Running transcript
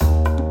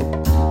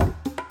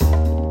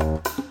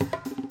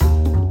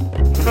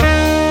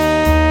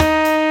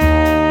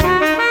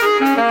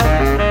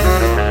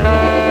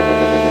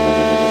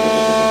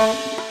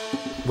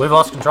we've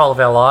lost control of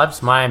our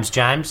lives. My name's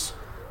James.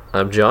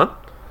 I'm John.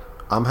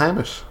 I'm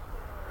Hamish.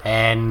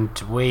 And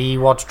we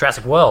watched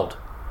Jurassic World.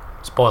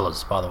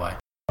 Spoilers, by the way.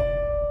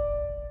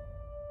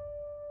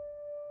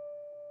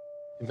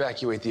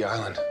 Evacuate the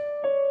island.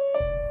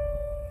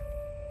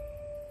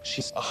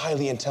 She's a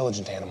highly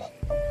intelligent animal.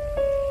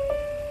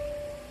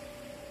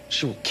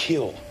 She will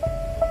kill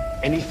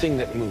anything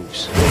that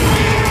moves.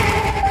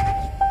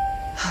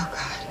 Oh,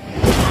 God.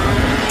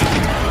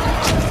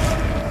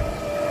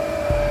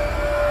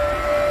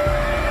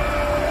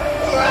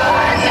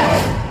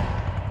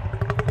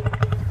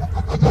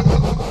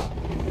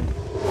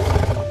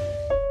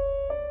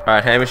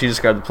 Alright, Hamish, you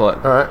describe the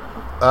plot. All right.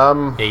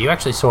 Yeah, you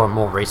actually saw it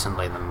more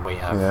recently than we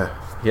have. Yeah.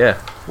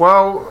 Yeah.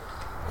 Well,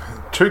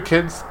 two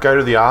kids go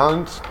to the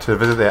island to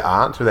visit their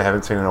aunt, who they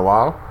haven't seen in a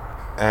while,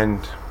 and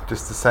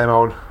just the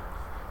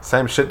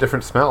same shit,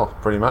 different smell,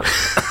 pretty much.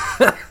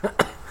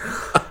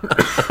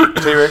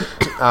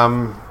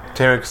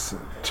 T-Rex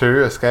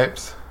 2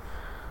 escapes,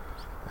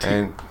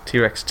 and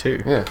T-Rex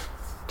 2. yeah,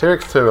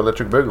 T-Rex 2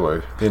 Electric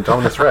Boogaloo, the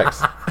Indominus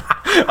Rex.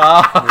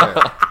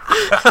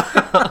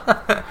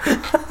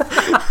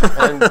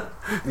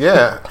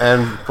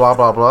 And blah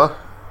blah blah.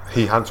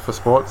 He hunts for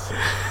sports,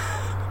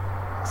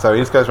 so he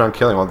just goes around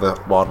killing all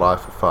the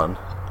wildlife for fun.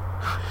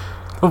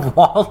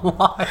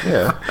 Wildlife?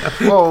 Yeah.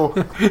 Well,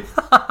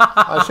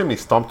 I assume he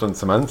stomped on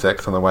some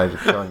insects on the way to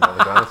killing all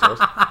the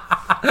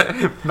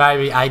dinosaurs.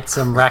 Maybe ate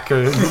some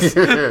raccoons.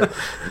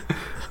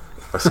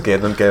 I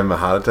scared them, gave him a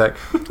heart attack.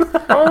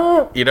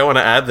 You don't want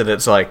to add that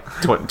it's like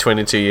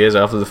 22 years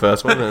after the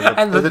first one.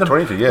 And Is it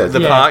 22 years? the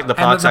park's and the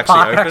park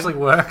actually open? actually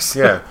works.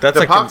 Yeah. That's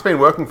the like park's been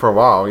working for a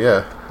while,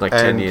 yeah. Like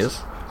 10 And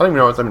years. I don't even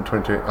know it's been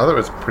 22. I thought it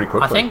was pretty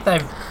quickly. I think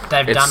they've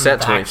It's done set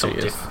the 22 actual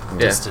years. Yeah.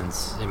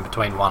 distance in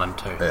between 1 and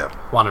 2. Yeah.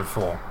 1 and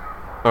 4.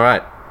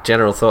 Alright,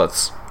 general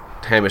thoughts.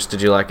 Hamish,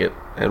 did you like it?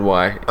 And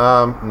why?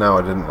 No,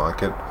 I didn't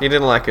like it. You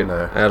didn't like it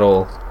No. at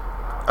all.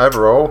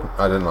 Overall,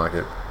 I didn't like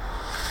it.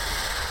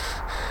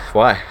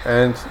 Why?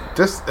 And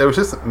it was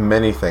just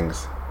many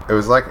things. It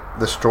was like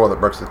the straw that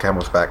broke the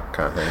camel's back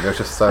kind of thing. There was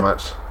just so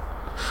much.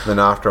 Then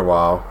after a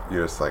while,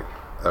 you're just like,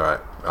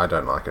 alright, I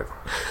don't like it.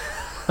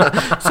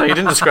 So you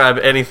didn't describe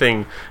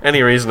anything,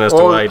 any reason as to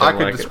Or why you I don't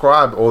could like it?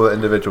 describe all the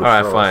individual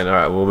Alright, straws. fine.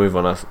 Alright, we'll move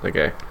on.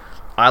 Okay.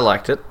 I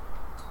liked it.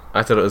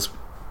 I thought it was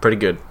pretty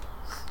good.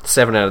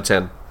 7 out of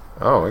 10.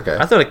 Oh, okay.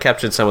 I thought it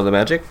captured some of the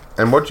magic.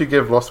 And what'd you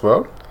give Lost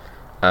World?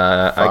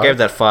 I gave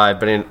that 5,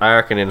 but I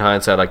reckon in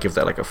hindsight I'd give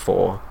that like a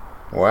 4.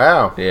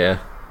 Wow. Yeah.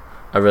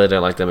 I really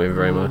don't like that movie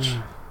very much.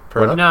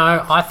 Fair enough.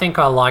 No, I think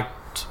I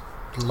liked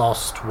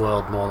Lost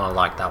World more than I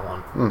liked that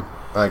one.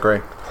 I agree.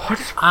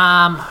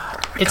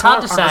 It's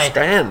hard to say.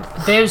 Understand.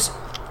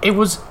 It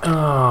was,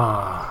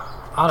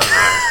 I don't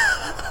know.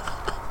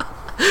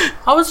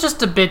 I was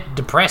just a bit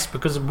depressed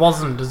because it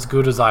wasn't as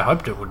good as I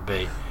hoped it would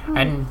be.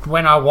 And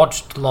when I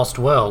watched Lost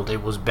World,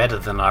 it was better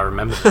than I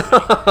remembered it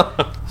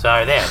being.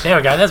 So there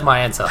we go. There's my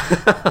answer.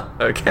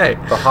 Okay.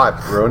 The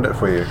hype ruined it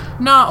for you.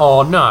 No.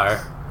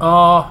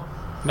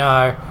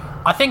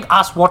 I think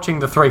us watching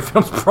the 3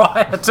 films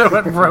prior to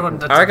it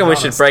ruined it. I reckon we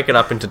should break it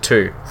up into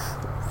 2.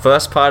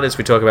 First part is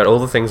we talk about all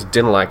the things we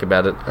didn't like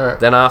about it. Alright.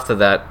 Then after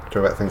that, Talk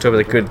about things. talk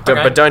about the good. Okay,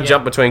 but don't yeah.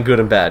 jump between good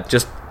and bad.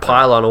 Just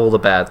pile on all the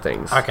bad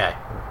things. Okay.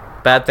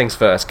 Bad things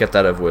first. Get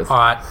that over with. All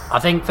right. I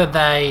think that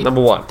Number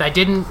 1. They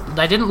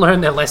didn't learn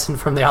their lesson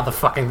from the other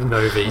fucking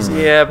movies.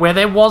 Yeah. Where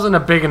there wasn't a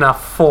big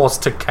enough force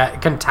to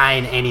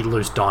contain any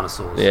loose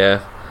dinosaurs.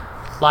 Yeah.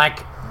 Like,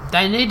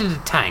 they needed a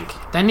tank.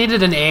 They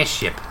needed an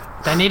airship.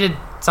 They needed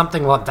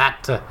something like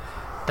that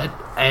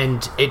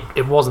and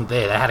it wasn't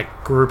there. They had a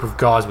group of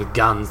guys with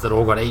guns that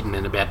all got eaten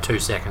in about 2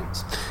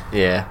 seconds.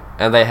 Yeah.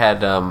 And they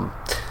had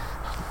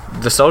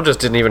the soldiers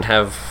didn't even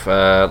have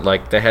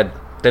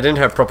they didn't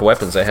have proper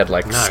weapons. They had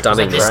like No, 'cause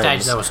stunning at this stage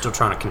range. they were still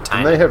trying to contain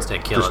And they it have instead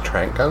of kill just it.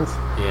 trank guns.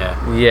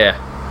 Yeah.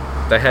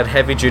 Yeah. They had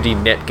heavy duty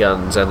net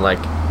guns and like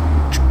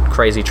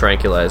crazy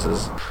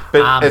tranquilizers.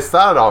 But it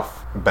started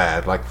off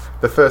bad. Like,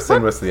 the first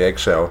scene was the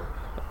eggshell.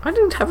 I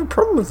didn't have a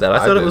problem with that. I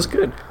thought it did. was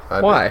good. I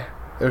did. Why?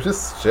 It was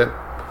just shit.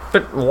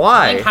 But I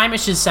why? think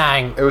Hamish is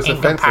saying It was in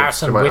offensive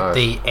comparison to my with eyes.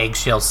 the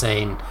eggshell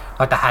scene,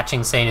 like the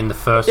hatching scene in the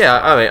first. Yeah,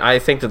 I mean, I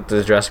think that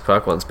the Jurassic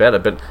Park one's better,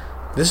 but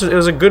it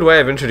was a good way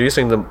of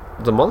introducing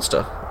the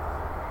monster.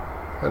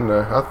 I don't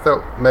know. I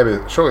felt maybe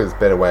surely there's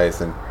better ways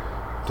than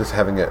just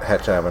having it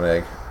hatch out of an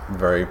egg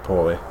very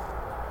poorly.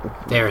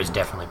 There is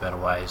definitely better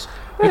ways.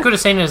 You could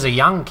have seen it as a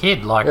young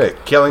kid,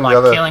 like killing like the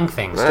other. killing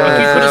things. Like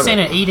you could have seen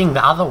it eating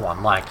the other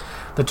one, like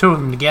the two of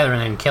them together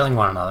and then killing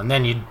one another, and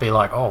then you'd be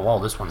like, oh, well,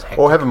 this one's hectic.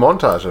 Or have a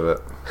montage of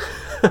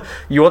it.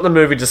 You want the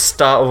movie to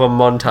start with a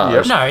montage?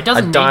 Yep. No, it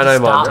doesn't a need to dino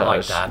start montage.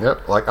 like that.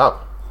 Yep, like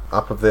up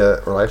of their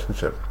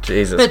relationship.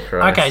 Jesus But,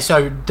 Christ. okay,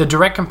 so the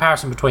direct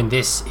comparison between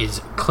this is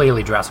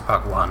clearly Jurassic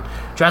Park 1.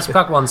 Jurassic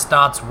Park 1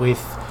 starts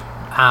with...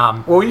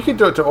 Well, you could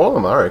do it to all of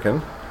them, I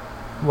reckon.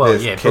 Well,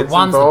 There's yeah, but kids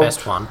 1's involved, the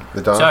best one.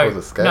 the dinosaurs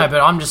escape. No,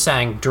 but I'm just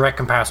saying direct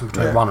comparison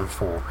between Yeah. 1 and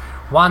 4.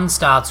 1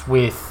 starts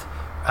with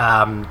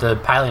the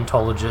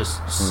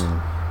paleontologists.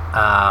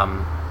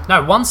 Hmm.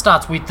 No, 1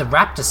 starts with the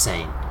raptor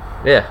scene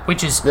Yeah.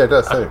 which is Yeah, it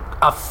does too.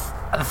 a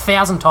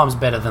 1,000 times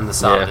better than the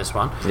start of this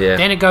one. Yeah.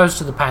 Then it goes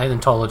to the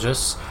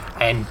paleontologists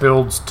and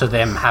builds to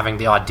them having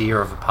the idea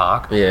of a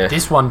park. Yeah.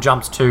 This one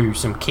jumps to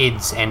some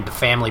kids and the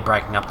family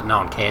breaking up that no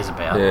one cares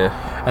about.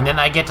 Yeah. And then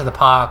they get to the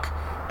park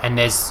and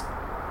there's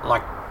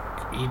like,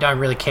 you don't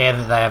really care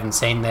that they haven't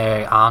seen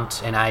their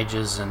aunt in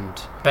ages,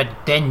 but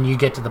then you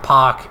get to the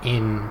park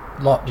in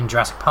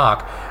Jurassic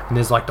Park and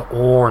there's like the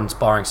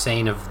awe-inspiring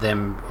scene of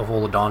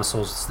all the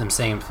dinosaurs, them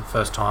seeing them for the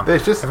first time.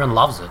 Everyone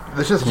loves it.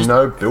 There's just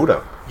no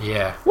build-up.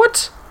 Yeah.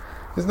 What?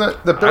 Isn't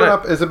that the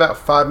build-up is about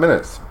 5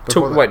 minutes?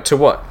 To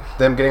what?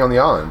 Them getting on the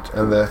island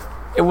and the.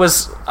 It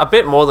was a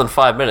bit more than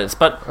 5 minutes,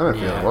 but I don't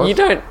think it was. you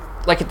don't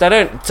they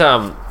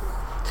don't.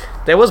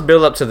 There was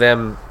build up to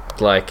them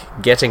like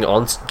getting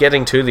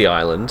to the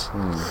island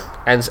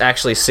and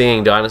actually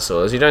seeing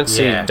dinosaurs. You don't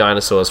see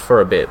dinosaurs for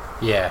a bit.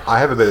 Yeah. I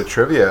have a bit of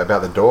trivia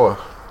about the door.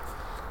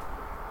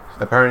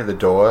 Apparently, the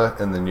door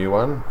in the new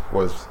one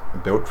was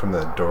built from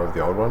the door of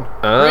the old one.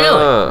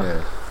 Oh.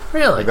 Yeah.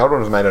 Really? Like, the old one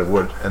was made out of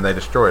wood, and they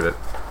destroyed it,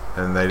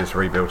 and they just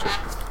rebuilt it.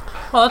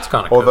 Well, that's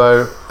kind of cool.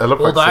 Although it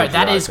looked like CGI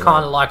that is to me.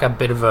 kind of like a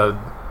bit of a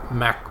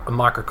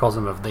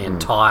microcosm of the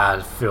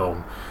entire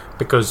film,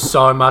 because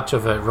so much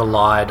of it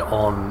relied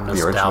on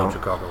nostalgia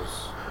original.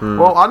 goggles.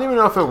 Well, I don't even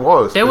know if it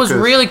was. There was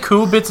because really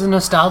cool bits of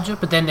nostalgia,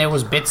 but then there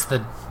was bits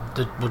that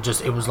were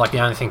just, it was like the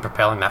only thing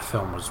propelling that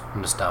film was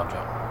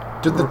nostalgia.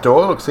 Did the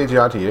door look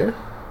CGI to you?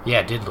 Yeah,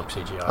 it did look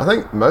CGI. I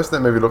think most of that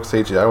movie looked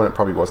CGI when it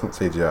probably wasn't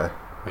CGI.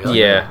 Really?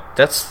 Yeah,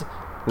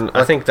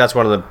 I think that's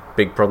one of the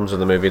big problems with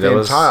the movie. The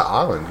entire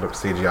island looked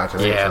CGI to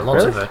me. Yeah, So-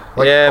 lots of it.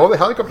 Like, Yeah. all the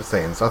helicopter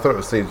scenes, I thought it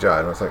was CGI,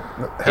 and I was like,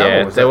 how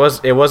Yeah, was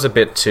that? it was a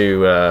bit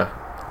too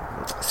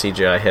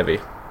CGI heavy.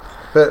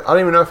 But I don't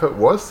even know if it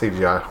was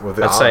CGI with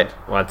the island.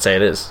 I'd say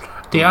it is.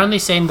 The only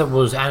scene that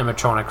was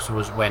animatronics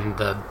was when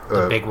the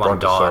big one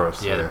died.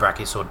 Brontosaurus, Yeah, yeah. the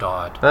Brachiosaur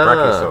died.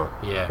 Brachiosaur.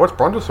 Yeah. What's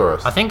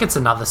Brontosaurus? I think it's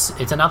another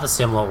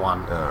similar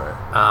one.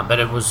 Alright. But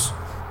it was...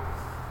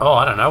 Oh,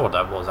 I don't know what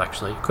that was,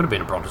 actually. It could have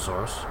been a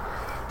Brontosaurus.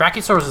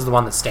 Brachiosaurus is the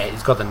one that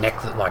it's got the neck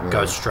that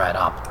goes straight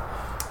up.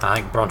 I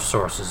think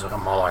Brontosaurus is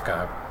more like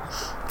a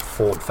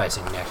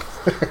forward-facing neck.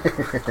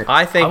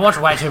 I I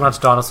watched way too much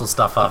dinosaur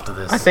stuff after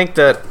this. I think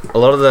that a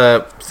lot of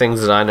the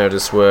things that I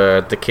noticed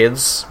were the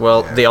kids.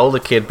 Well, the older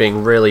kid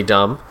being really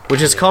dumb,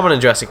 which is common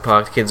in Jurassic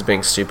Park. The kids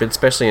being stupid,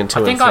 especially in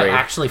 2 and 3. I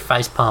actually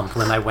face-pumped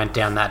when they went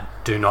down that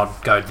do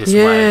not go this way.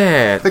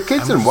 Yeah, The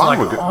kids I in was one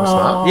like, were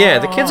smart. yeah.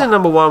 The kids in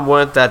number 1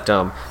 weren't that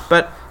dumb,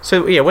 but.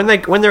 So yeah, when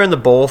they're in the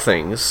ball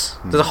things,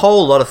 there's a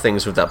whole lot of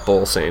things with that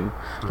ball scene.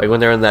 Like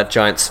when they're in that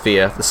giant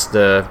sphere,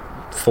 the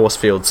force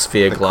field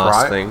sphere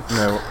glass thing.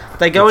 No,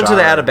 They go into the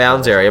gyro out of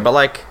bounds area, but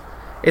like,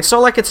 it's not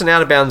like it's an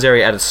out of bounds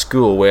area at a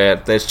school where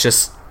there's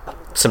just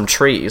some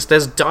trees.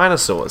 There's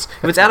dinosaurs.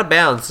 If it's out of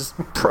bounds,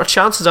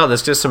 chances are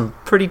there's just some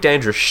pretty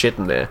dangerous shit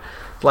in there.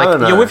 I don't Like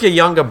know. you're with your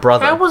younger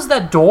brother. How was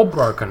that door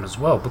broken as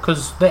well?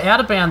 Because the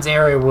out of bounds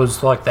area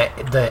was like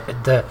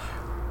the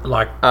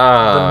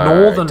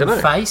northern dunno.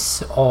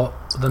 face or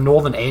the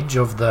northern edge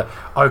of the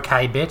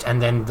OK bit,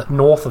 and then the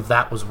north of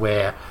that was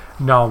where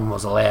no one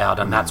was allowed,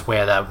 and that's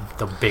where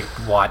the big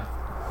white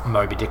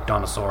Moby Dick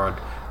dinosaur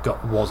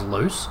was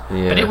loose.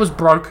 Yeah. But it was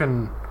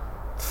broken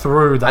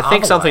through the I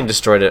think other something way.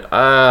 destroyed it.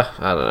 I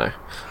don't know.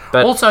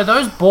 But Also,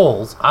 those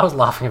balls, I was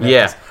laughing about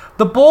Yeah. this.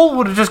 The ball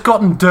would have just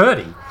gotten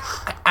dirty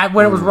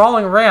when it was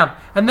rolling around,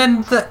 and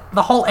then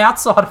the whole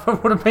outside of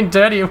it would have been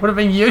dirty. It would have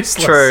been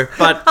useless. true,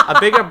 but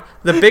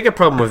the bigger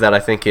problem with that, I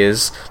think,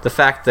 is the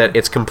fact that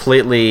it's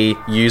completely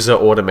user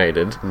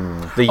automated.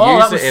 The Oh,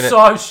 that user was in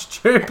so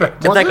stupid.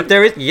 they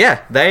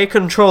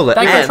control it.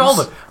 They and controlled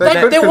it. They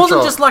could There wasn't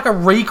control just like a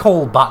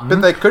recall button.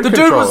 But they could The dude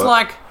control was it.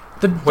 like...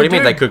 What do you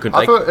mean they could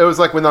control? I thought it was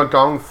like when they were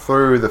going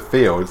through the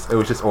fields, it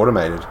was just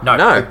automated. No.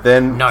 No. But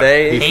then No,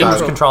 They- he was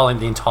started- controlling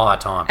the entire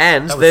time.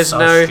 And That was there's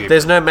so stupid.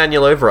 there's no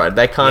manual override.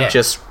 They can't Yeah.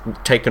 just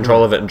take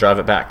control of it and drive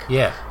it back.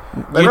 Yeah. They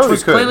Which probably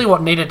was could. clearly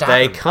what needed to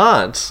They happen.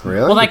 can't.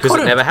 Really? Well, they Because it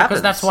couldn't, never because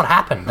happens. that's what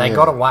happened. They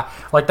got away.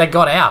 Like, they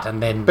got out,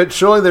 and then... But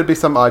surely there'd be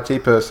some IT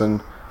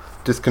person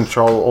just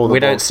control all the We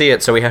don't balls. see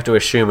it, so we have to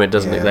assume it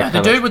doesn't. Yeah. that the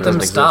kind of dude with the doesn't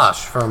exist.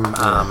 moustache from...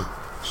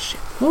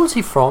 Where was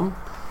he from?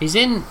 He's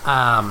in...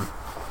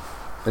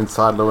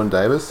 Inside Llewyn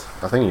Davis.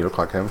 I think you look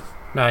like him.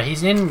 No,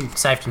 he's in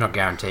Safety Not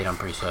Guaranteed, I'm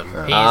pretty certain.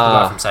 He's the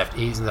Ah. guy from Safety.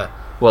 He's the...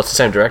 Well, it's the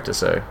same director,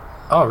 so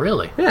Oh,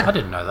 really? Yeah. I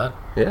didn't know that.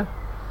 yeah.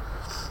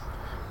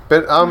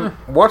 But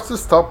what's to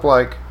stop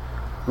like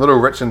little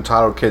rich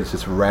entitled kids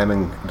just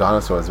ramming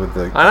dinosaurs with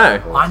the? I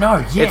know. I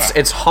know, yeah.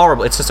 It's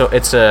horrible. It's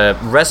a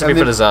recipe And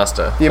for the-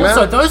 disaster. The Also,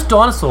 amount those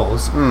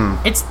dinosaurs,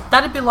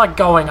 that'd be like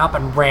going up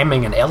and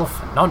ramming an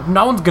elephant.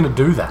 No one's going to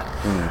do that.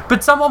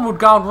 But someone would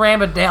go and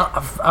ram it down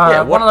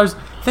one of those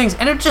things,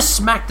 and it'd just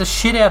smack the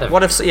shit out of it.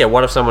 What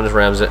if someone just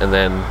rams it and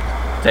then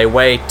they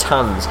weigh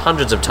tons,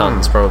 hundreds of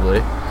tons,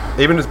 probably.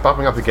 even just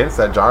bumping up against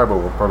that gyro ball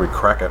will probably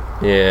crack it.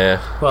 Yeah.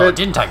 Well, but- it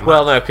didn't take much.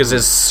 Well, no, because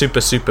there's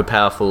super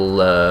powerful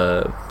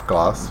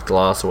Glass.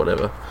 glass or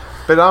whatever.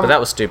 But But that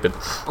was stupid.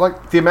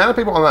 like the amount of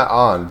people on that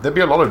island, there'd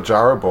be a lot of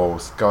gyro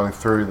balls going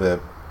through the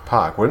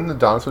Park, wouldn't the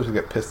dinosaurs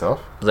get pissed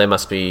off? They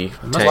must be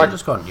It must tame. have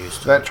just gotten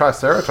used to That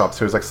Triceratops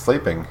who was like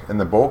sleeping, and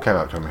the ball came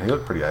up to him. He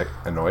looked pretty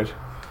annoyed.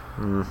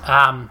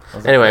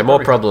 it. Anyway,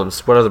 more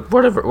problems. What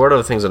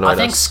other things annoyed I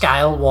think us?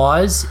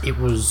 scale-wise, it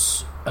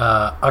was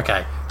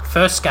okay.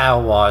 First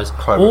scale-wise,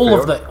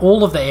 Cloverfield?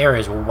 all of the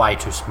areas were way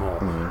too small.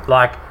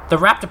 Like the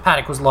raptor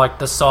paddock was like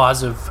the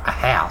size of a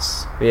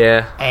house,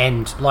 Yeah,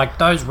 and like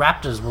those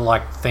raptors were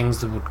like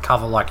things that would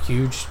cover like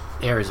huge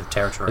areas of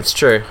territory. it's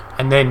true.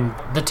 And then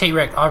the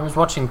T-Rex. I was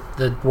watching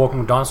the Walking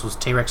with Dinosaurs.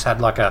 T-Rex had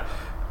like a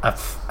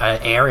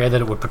area that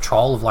it would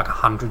patrol of like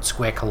 100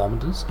 square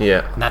kilometers.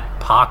 Yeah. And that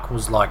park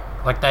was like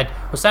they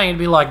were saying it'd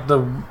be like the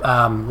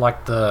I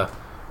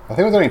think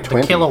it was only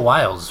 20. killer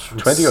whales from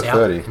 20 or South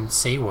 30. in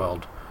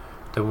SeaWorld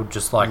that would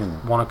just like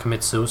want to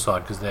commit suicide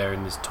because they're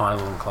in these tiny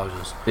little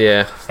enclosures.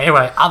 Yeah.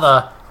 Anyway,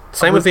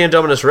 Same with the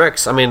Indominus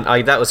Rex. I mean,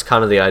 that was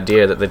kind of the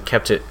idea that they'd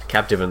kept it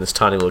captive in this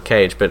tiny little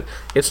cage, but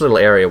its little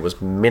area was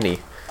mini. It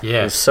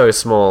yeah, was so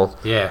small.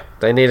 yeah.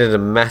 They needed a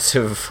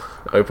massive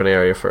open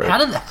area for it. How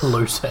did they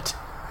lose it?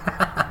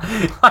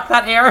 Like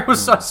that area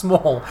was so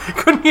small.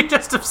 Couldn't you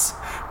just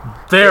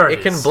have? There it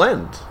It can is.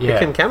 blend. Yeah. It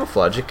can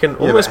camouflage. It can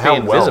almost be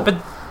how well?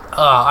 invisible.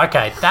 But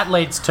okay, that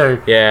leads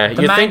to Yeah,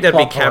 the you'd main think there'd be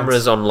plot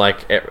cameras points. on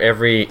like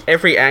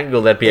every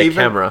angle. There'd be a Even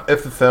camera.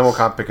 if the thermal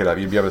can't pick it up,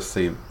 you'd be able to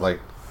see like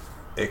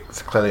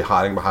it's clearly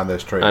hiding behind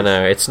those trees. I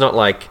know it's not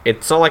like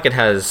it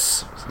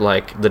has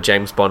like the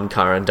James Bond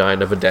car and Die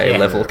Another Day Yeah.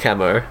 level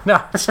camo. No.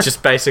 It's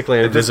just basically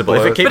invisible.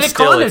 If blows. it keeps But it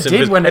still, kinda it's did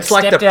invisible. when it It's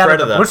like the stepped out of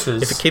the Predator.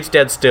 bushes. If it keeps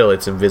dead still,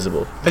 it's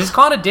invisible. But it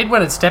kind of did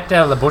when it stepped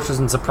out of the bushes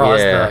and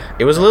surprised Yeah, the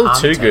it was a little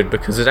too army team. good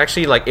because it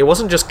actually like it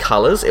wasn't just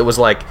colors. It was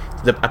like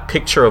a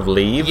picture of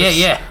leaves.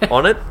 Yeah.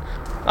 on it.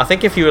 I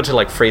think if you were to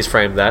like freeze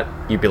frame that,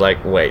 you'd be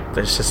like, wait,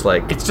 there's just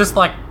like It's just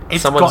like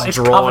it's Someone's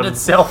covered drawn-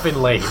 itself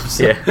in leaves.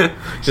 yeah,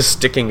 just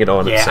sticking it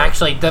on. Yeah, itself.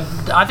 actually,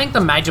 I think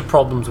the major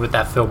problems with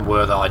that film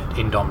were the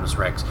Indominus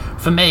Rex.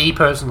 For me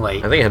personally,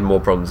 I think it had more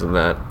problems than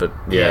that, but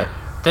yeah.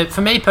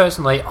 For me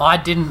personally, I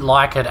didn't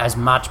like it as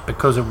much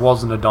because it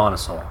wasn't a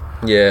dinosaur.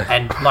 Yeah.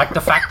 And like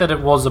the fact that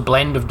it was a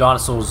blend of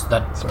dinosaurs,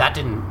 that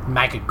didn't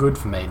make it good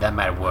for me. That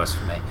made it worse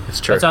for me. It's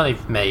true. It's only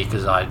for me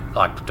because I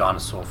like the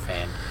dinosaur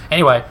fan.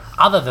 Anyway,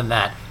 other than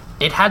that,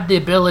 it had the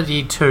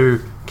ability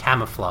to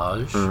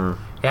camouflage.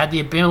 It had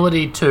the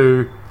ability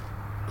to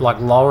like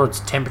lower its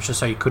temperature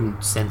so you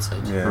couldn't sense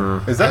it. Yeah.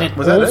 Is And that it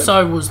was that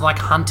also was like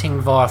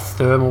hunting via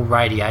thermal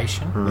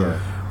radiation. Yeah.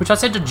 Which I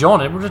said to John,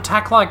 it would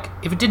attack like,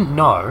 if it didn't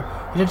know,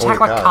 it'd attack the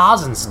like cars.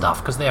 cars and stuff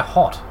because they're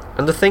hot.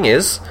 And the thing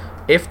is,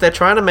 if they're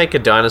trying to make a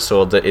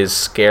dinosaur that is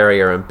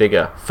scarier and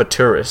bigger for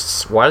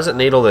tourists, why does it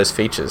need all those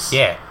features?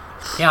 Yeah.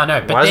 Yeah, I know.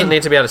 But Why does then, it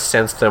need to be able to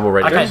sense thermal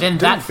radiation? Okay, then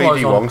that Didn't flows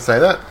B.D. on. Wong say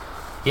that?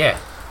 Yeah.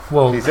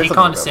 Well, He he said something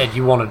kind of about said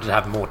you wanted to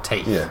have more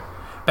teeth. Yeah.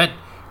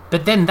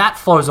 But then that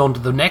flows on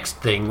to the next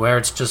thing where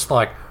it's just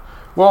like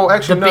Well, the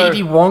actually, no.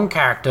 B.D. Wong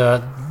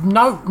character.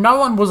 No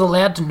one was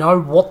allowed to know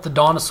what the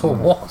dinosaur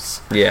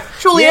was. Yeah.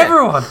 Surely Yeah.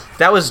 everyone.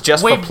 That was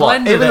just We for plot.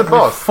 blended Even it the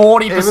boss. with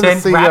 40% Even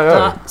the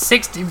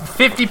raptor, CIO.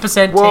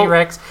 50% Well,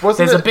 T-Rex. wasn't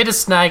There's a it- bit of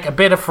snake, a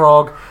bit of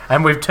frog,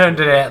 and we've turned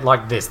it out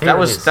like this. There That it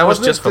was- is. that was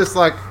Wasn't just it for- just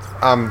like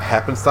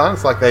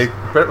happenstance? Like they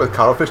bred it with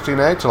cuttlefish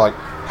DNA to like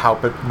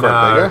help it grow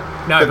No. bigger.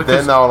 No, but because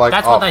then they were like,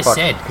 that's oh, what they fuck,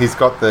 said. He's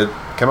got the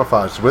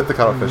camouflage with the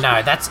cuttlefish.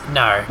 No, that's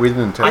no. We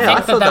didn't tell I you. think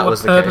I thought that that were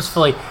was the case.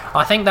 purposefully.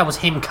 I think that was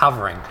him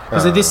covering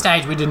because at this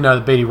stage we didn't know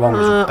that B.D. Wong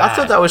was bad. I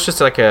thought that was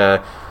just like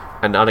an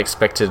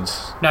unexpected.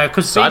 no,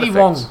 because side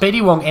effects.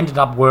 B.D. Wong ended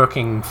up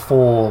working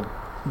for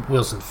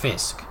Wilson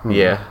Fisk,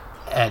 Yeah.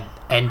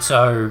 and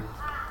so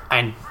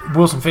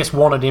Wilson Fisk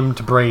wanted him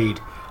to breed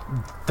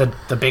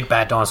the big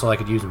bad dinosaur they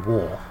could use in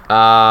war.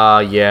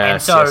 Yeah.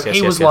 And so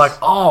he was like,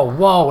 "Oh,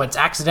 whoa! It's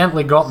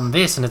accidentally gotten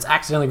this, and it's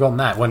accidentally gotten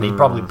that." When he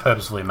probably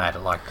purposefully made it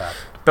like that.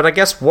 But I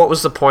guess what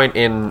was the point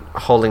in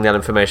holding that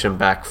information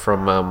back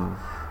from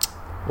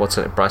what's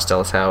it, Bryce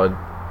Dallas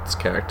Howard's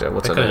character?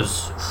 What's her name?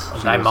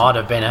 Because they might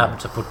have been able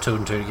to put two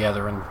and two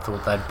together and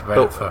thought they'd bred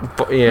it for.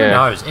 but yeah. Who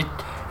knows?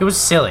 It was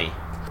silly.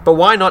 But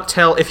why not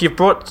tell if you've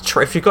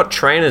if you've got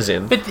trainers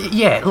in? But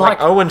yeah, like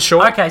Owen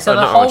Shaw. Okay, so Oh,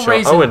 the not whole Owen Shaw.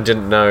 reason Owen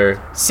didn't know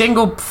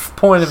single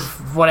point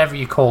of whatever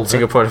you called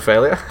single it, point of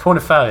failure. point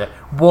of failure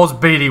was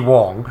B.D.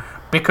 Wong.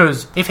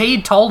 Because if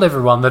he'd told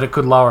everyone that it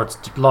could lower its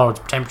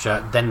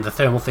temperature, then the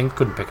thermal thing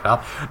couldn't pick it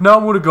up. No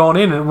one would have gone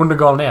in and it wouldn't have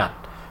gone out.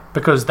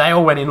 Because they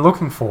all went in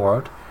looking for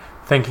it,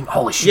 thinking,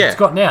 holy shit, Yeah, it's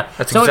gotten out.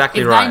 that's so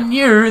exactly if right. they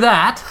knew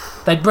that,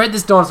 they'd bred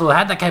this dinosaur that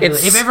had that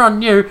capability. It's- If everyone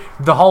knew,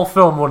 the whole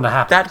film wouldn't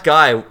have happened. That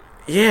guy.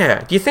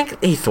 Yeah. Do you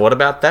think he thought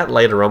about that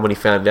later on when he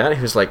found out?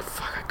 He was like,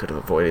 "Fuck, I could have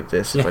avoided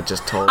this if I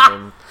just told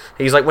them."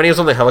 He's like, when he was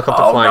on the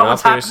helicopter oh, flying no, up,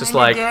 it's he was just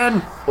like,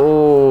 happening again.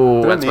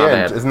 "Oh, But in that's the my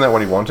end, bad." isn't that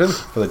what he wanted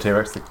for the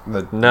T-Rex?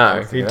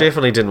 No, he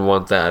definitely didn't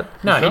want that.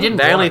 No, he didn't.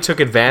 They want only it. took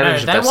advantage No,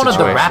 of they that wanted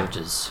situation. the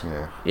raptors.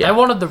 Yeah. Yeah. They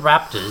wanted the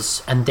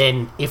raptors, and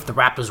then if the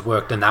raptors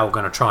worked, then they were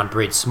going to try and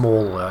breed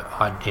smaller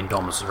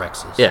Indominus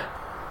Rexes. Yeah,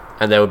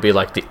 and they would be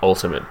like the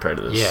ultimate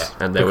predators. Yeah,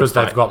 and they because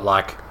would they've fight. got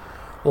like.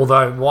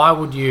 Although, why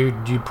would you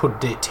put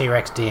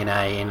T-Rex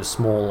DNA in a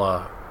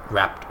smaller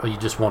raptor? Or you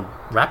just want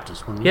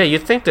raptors, wouldn't you? Yeah,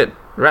 you'd think that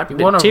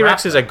want a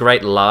T-Rexes raptor. are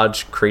great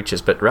large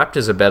creatures, but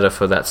raptors are better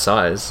for that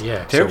size.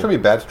 Yeah. T-Rex would be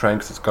bad to train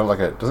because it's got like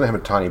doesn't it have a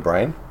tiny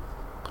brain?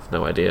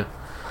 No idea.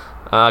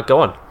 Go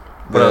on.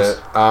 What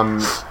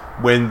else?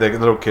 When the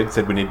little kid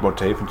said we need more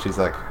teeth, and she's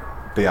like,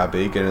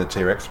 "BRB, getting the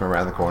T-Rex from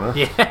around the corner."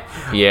 Yeah.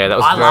 Yeah, that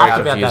was I very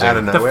liked about confusing. Out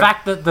of that. nowhere.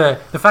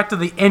 The fact that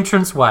the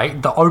entranceway,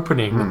 the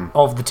opening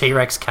of the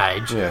T-Rex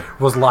cage, Yeah.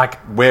 was like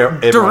Where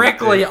everyone-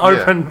 directly yeah.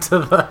 open to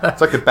the. It's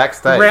like the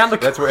backstage. Round the-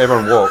 That's where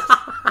everyone walks.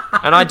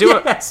 And I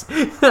do, Yes.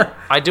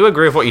 I do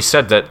agree with what you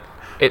said that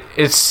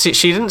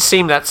she didn't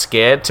seem that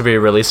scared to be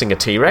releasing a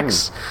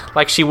T-Rex.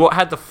 Like she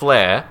had the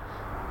flare,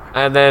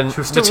 and then was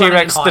the still running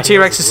T-Rex, high the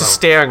T-Rex heels is as just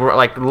staring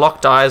like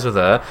locked eyes with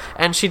her,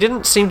 and she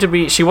didn't seem to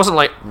be. She wasn't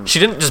like she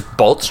didn't just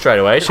bolt straight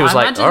away. She was I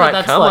like, imagine "All right,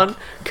 that's come like- on,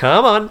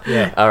 come on,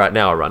 Yeah. all right,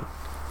 now I'll run."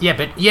 Yeah,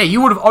 but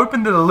you would have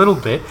opened it a little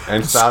bit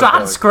And start started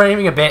going.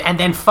 screaming a bit, and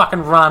then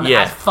fucking run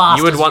Yeah, as fast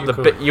you would as want you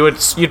could.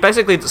 you'd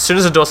basically as soon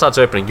as the door starts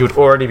opening, you would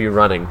already be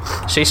running.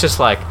 She's just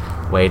like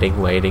waiting.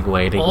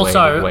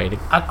 Also, waiting.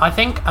 I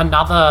think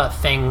another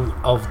thing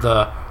of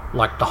the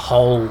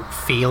whole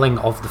feeling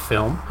of the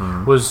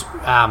film was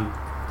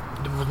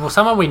well,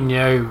 someone we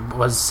knew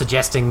was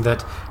suggesting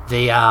that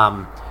the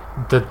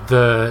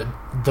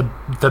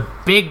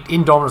big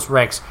Indominus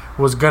Rex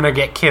was gonna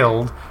get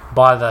killed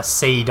by the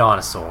sea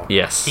dinosaur.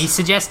 Yes. He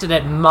suggested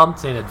it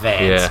months in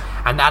advance, Yeah.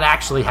 and that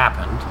actually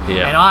happened.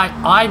 Yeah. And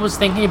I was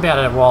thinking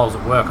about it while I was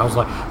at work. I was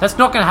like, that's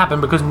not going to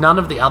happen because none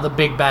of the other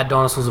big bad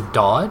dinosaurs have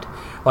died.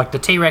 Like the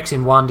T-Rex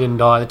in 1 didn't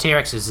die, the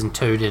T-Rexes in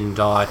 2 didn't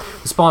die,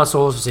 the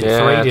Spinosaurus in Yeah,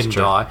 3 that's didn't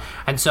true. die.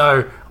 And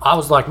so I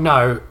was like,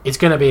 no, it's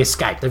going to be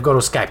escape. They've got to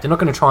escape. They're not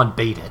going to try and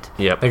beat it.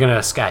 Yep. They're going to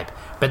escape.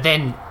 But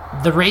then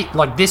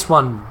this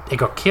one, it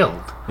got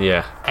killed.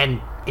 Yeah.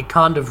 And it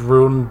kind of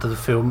ruined the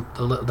film,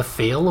 the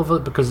feel of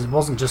it, because it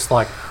wasn't just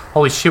like,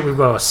 holy shit, we've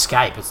got to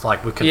escape. It's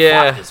like, we can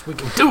fight this, we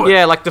can do it.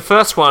 Yeah, like the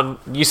first one,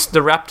 the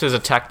raptors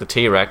attack the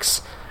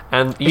T-Rex,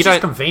 and you It's just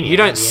don't convenient you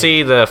don't at the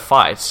see the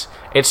fight.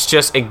 It's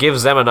just it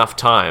gives them enough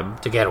time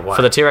To get away.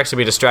 for the T-Rex to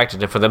be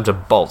distracted and for them to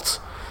bolt,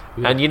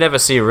 and you never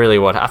see really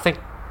what I think.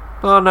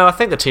 Oh no, I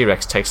think the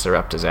T-Rex takes the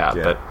raptors out,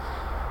 Yeah. but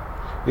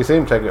You see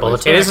him take it. Well,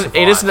 like, the it T-Rex isn't.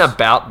 It isn't survives.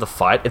 about the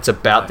fight. It's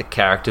about the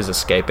characters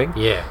escaping,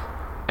 Yeah.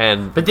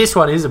 and But this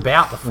one is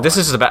about the fight. this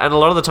is about. And a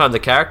lot of the time, the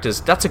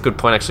characters. That's a good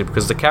point actually,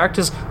 because the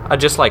characters are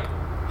just like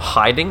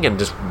hiding and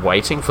just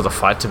waiting for the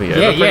fight to be over.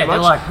 Pretty they're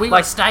much. like, we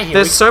gotta stay here.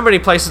 There's We- so many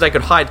places they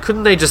could hide.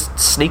 Couldn't they just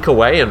sneak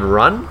away and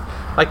run?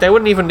 Like they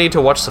wouldn't even need to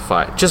watch the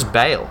fight. Just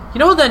bail. You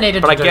know what they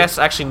needed But to I do? guess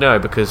actually no,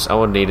 because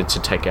Owen needed to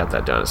take out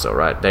that dinosaur,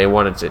 right? They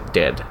wanted it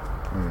dead.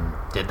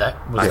 Did they?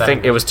 I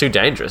think it was too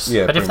dangerous.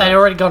 yeah, But if pretty they'd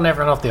already gotten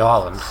everyone off the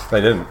island, much.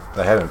 They didn't.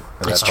 They hadn't.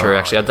 It's true.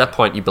 Actually, at that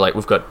point, you'd be like,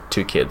 "We've got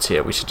 2 kids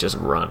here. We should just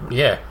run."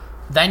 yeah.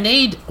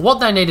 What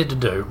they needed to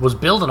do was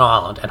build an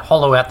island and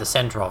hollow out the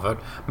centre of it,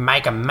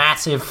 make a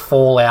massive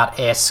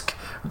Fallout-esque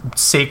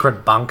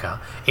secret bunker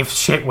if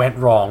shit went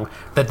wrong,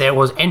 that there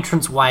was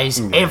entrance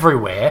ways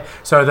everywhere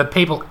so that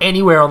people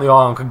anywhere on the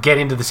island could get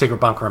into the secret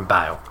bunker and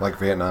bail. Like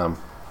Vietnam.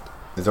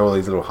 There's all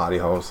these little hidey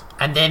holes.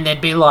 And then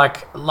there'd be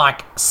like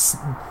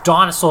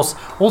dinosaurs.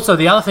 Also,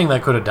 the other thing they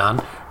could have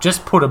done,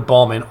 just put a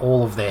bomb in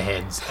all of their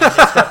heads. And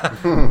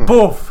just go,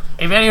 boof!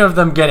 If any of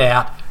them get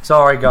out,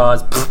 sorry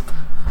guys. Pfft.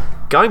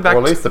 Going back. Or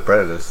at least the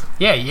predators.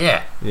 Yeah.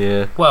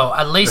 Yeah. Well,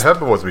 at The least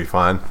herbivores would be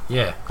fine,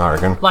 yeah. I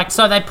reckon. Like,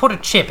 so they put a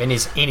chip in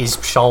his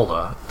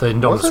shoulder. The Was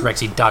Indominus it? Rex,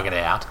 he dug it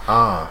out.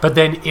 Ah. But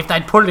then if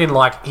they'd put it in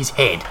like his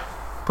head,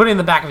 put it in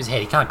the back of his head,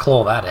 he can't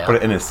claw that out. Put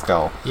it in his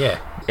skull. Yeah.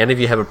 Any of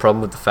you have a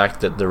problem with the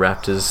fact that the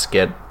raptors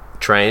get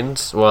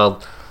trained?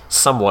 Well,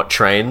 somewhat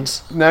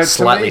trained. No, to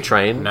slightly me-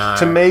 trained. No.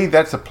 To me,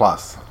 that's a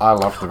plus. I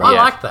love the I raptors.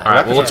 like that. All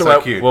right, Raptors we'll are talk so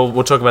about cute.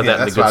 we'll talk about Yeah, that in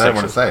the that's good why I section. don't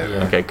want to say it.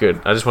 Yeah. Okay,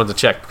 good. I just wanted to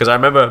check because I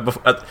remember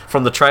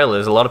from the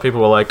trailers, a lot of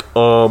people were like,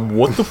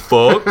 "What the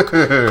fuck?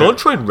 Can't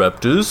train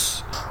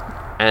raptors."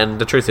 And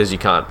the truth is, you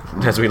can't,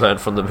 as we learned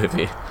from the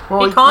movie.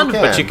 Well, He kind of-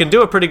 can. But you can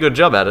do a pretty good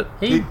job at it.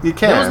 You There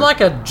can. was like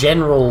a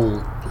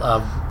general,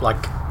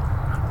 like,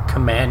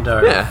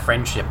 commando Yeah.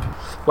 friendship.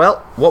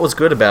 Well, what was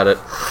good about it?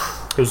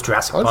 It was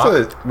Jurassic I'd Park.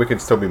 say that we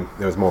could still be.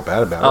 There was more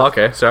bad about Oh, it.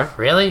 okay, sorry.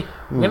 Really?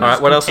 We're going to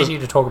Alright, what else continue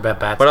to talk about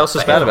bad What stuff else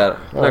was bad forever.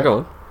 about it? No,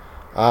 go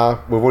on.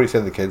 We've already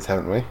said the kids,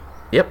 haven't we?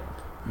 Yep.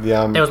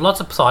 The There was lots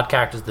of side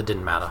characters that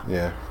didn't matter.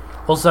 yeah.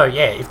 Also,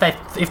 yeah,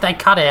 if they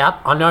cut out,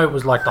 I know it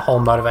was like the whole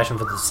motivation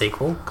for the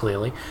sequel,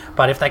 clearly,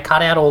 but if they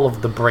cut out all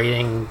of the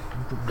breeding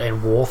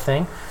and war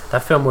thing,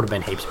 that film would have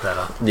been heaps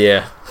better.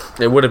 Yeah,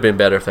 it would have been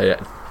better if they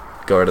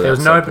got rid of that. There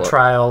was no subplot.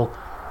 betrayal,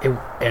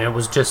 and it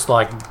was just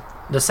like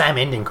the same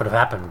ending could have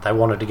happened. They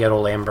wanted to get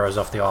all the embryos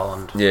off the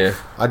island. Yeah,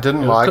 I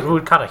didn't It like.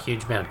 would cut a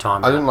huge amount of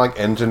time. I out. didn't like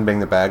Engine being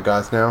the bad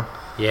guys now.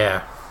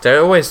 Yeah,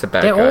 they're always the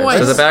bad they're guys. always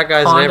They're the bad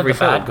guys in kind of every the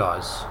film. bad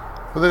guys.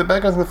 Were they the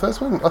bad guys in the first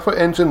one? I thought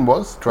Engine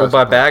was. Well, Jurassic by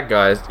Park. bad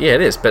guys, yeah,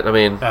 it is. But I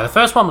mean, No, the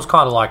first one was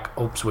kind of like,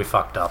 oops, we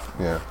fucked up.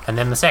 Yeah. And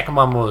then the second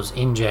one was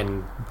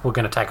InGen were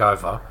going to take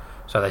over,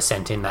 so they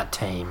sent in that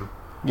team.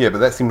 Yeah, but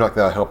that seemed like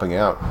they were helping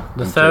out.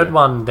 The third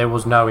one, there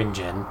was no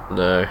InGen.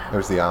 no. It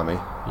was the army.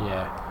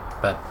 Yeah,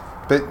 but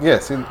But yeah,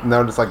 see, they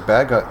were just like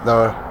bad guys. They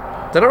were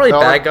They're not really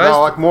bad guys.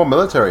 No, like more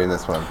military in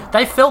this one.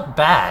 They felt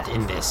bad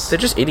in this. They're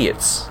just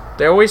idiots.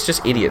 They're always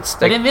just idiots.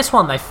 But in this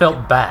one, they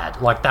felt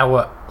bad. Like they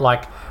were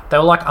like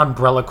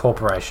Umbrella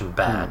Corporation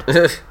bad.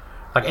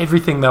 Like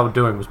everything they were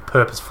doing was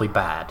purposefully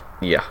bad.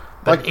 Yeah.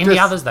 But Like, in the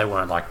just- others, they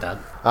weren't like that.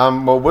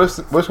 Well,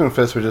 Wilson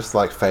Fisk were just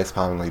like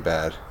face-palmingly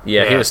bad.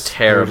 Yeah, he was Yes.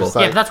 terrible. Just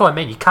Yeah, like- but that's what I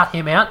mean. You cut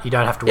him out, you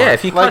don't have to worry. Yeah,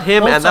 if you cut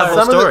him and that whole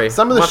also- story,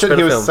 Some of the much shit he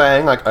better was film.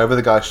 saying, like over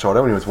the guy's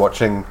shoulder when he was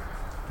watching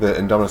the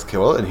Indominus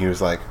kill it, and he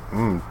was like,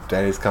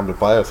 "Daddy's come to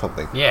play" or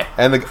something. Yeah.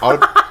 And if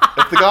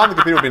the guy on the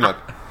computer would be like,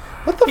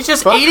 "What the He's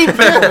just fuck? eating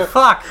people.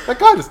 Fuck. That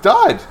guy just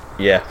died.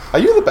 Yeah. Are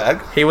you the bad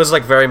guy?" He was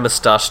like very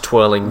moustache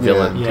twirling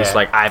villain. Yeah. He's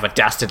like, I have a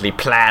dastardly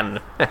plan.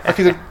 Like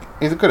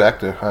he's a good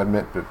actor, I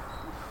admit, but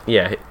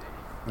Yeah.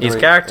 His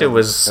very character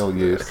was...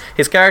 ill-used.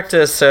 His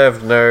character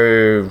served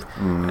no...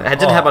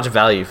 didn't have much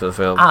value for the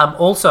film.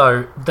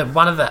 Also,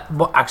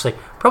 actually,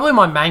 probably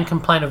my main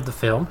complaint of the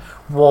film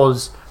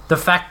was the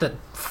fact that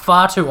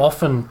far too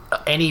often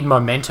any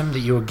momentum that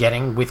you were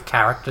getting with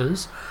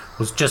characters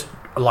was just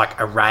like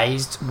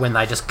erased when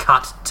they just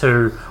cut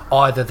to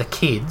either the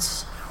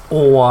kids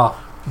or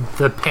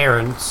the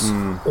parents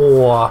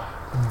or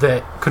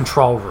the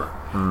control room.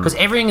 Because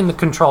everything in the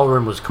control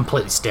room was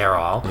completely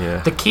sterile. Yeah.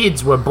 The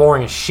kids were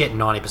boring as shit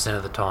 90%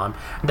 of the time.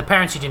 And the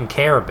parents you didn't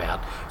care about.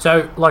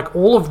 So, like,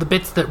 all of the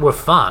bits that were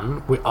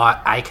fun,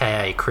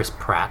 aka Chris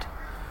Pratt,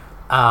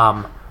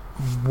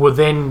 were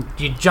then...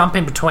 You jump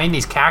in between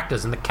these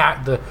characters, and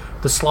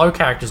the slow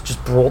characters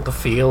just brought the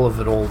feel of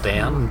it all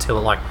down until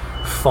it, like,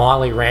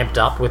 finally ramped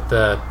up with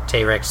the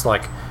T-Rex,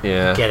 like,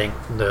 Yeah. getting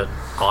the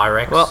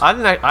I-Rex. Well,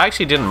 I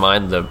actually didn't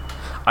mind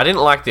I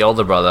didn't like the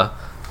older brother.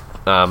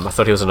 I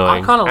thought he was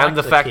annoying. I kinda liked and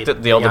the the fact kid, that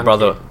the the older young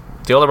brother... kid.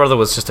 The older brother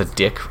was just a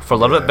dick for a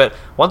lot of it, but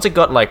once it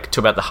got, like, to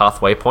about the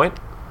halfway point,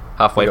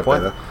 got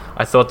better.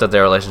 I thought that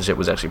their relationship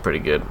was actually pretty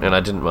good, and I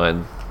didn't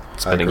mind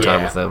spending agree.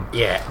 time with them.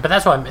 Yeah, but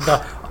that's what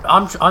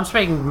I'm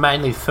speaking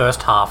mainly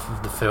first half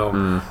of the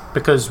film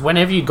because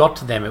whenever you got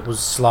to them, it was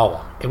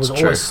slower. It was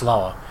It's always true.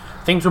 slower.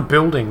 Things were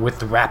building with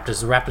the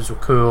Raptors. The Raptors were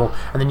cool,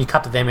 and then you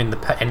cut to them in the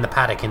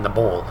paddock in the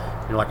ball.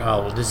 And you're like,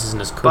 oh, well, this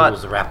isn't as cool But-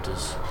 as the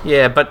Raptors.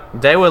 Yeah, but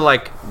they were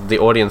like the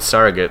audience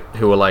surrogate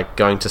who were like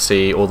going to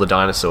see all the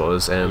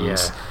dinosaurs and Yeah.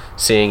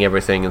 seeing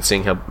everything and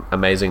seeing how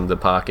amazing the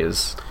park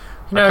is.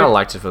 You I know, kind of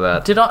liked it for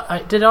that.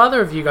 Did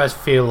either of you guys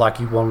feel like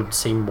you wanted to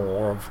see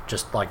more of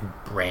just like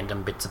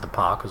random bits of the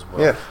park as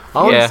well? Yeah,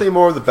 I want Yeah. to see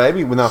more of the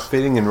baby when they're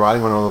feeding and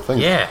riding on all the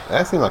things. Yeah.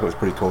 That seemed like it was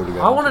pretty cool to go.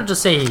 I wanted to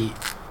see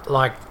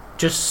like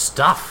just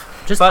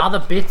stuff, just But- other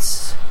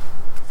bits.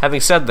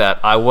 Having said that,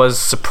 I was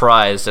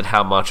surprised at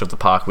how much of the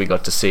park we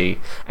got to see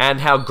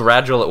and how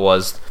gradual it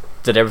was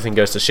that everything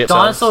goes to shit.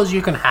 Dinosaurs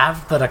you can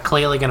have that are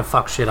clearly going to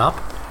fuck shit up.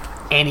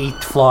 Any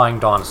flying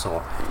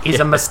dinosaur is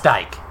a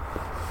mistake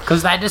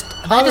because they just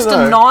don't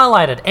know.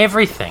 annihilated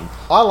everything.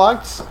 I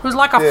liked. It was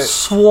like a Yeah.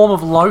 swarm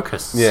of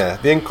locusts. Yeah,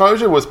 the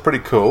enclosure was pretty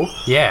cool.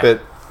 Yeah.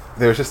 but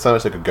there was just so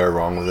much that could go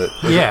wrong with it.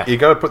 Yeah. You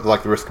got to put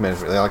like the risk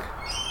management. They're like,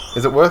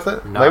 is it worth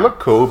it? No. They look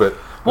cool, but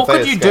What if they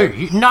could you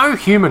escape- do? No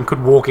human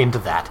could walk into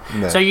that.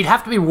 No. So you'd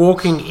have to be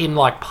walking in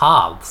like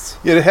paths.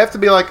 Yeah, it'd have to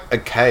be like a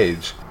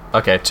cage.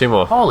 Okay, two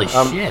more. Holy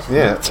shit.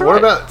 Yeah. That's What right.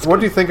 about? What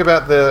do you think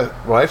about the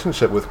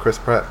relationship with Chris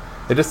Pratt?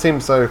 It just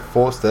seems so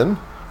forced in.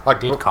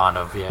 Like Did kind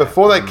of, yeah.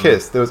 before they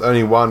kissed, there was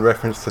only one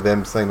reference to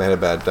them saying they had a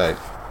bad date,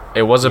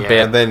 It was a Yeah. bit.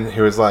 and then he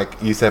was like,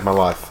 "You saved my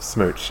life,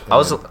 smooch." I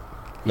was a little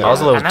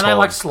and then torn. they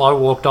like slow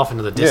walked off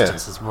into the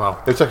distance as well.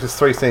 It took just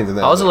 3 scenes, and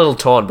that I was a little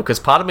torn because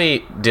part of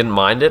me didn't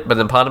mind it, but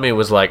then part of me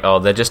was like, "Oh,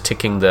 they're just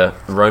ticking the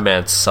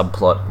romance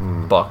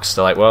subplot box."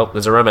 They're like, "Well,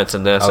 there's a romance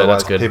in there, so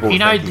Otherwise, that's good." people- You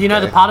know, Thank you, the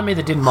Dave. part of me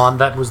that didn't mind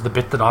that was the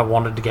bit that I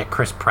wanted to get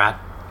Chris Pratt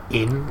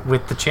in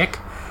with the chick.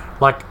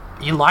 Like,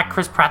 you like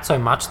Chris Pratt so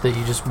much that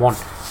you just want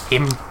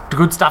him,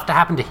 good stuff to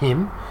happen to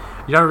him.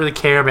 You don't really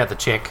care about the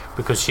chick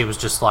because she was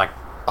just like,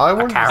 I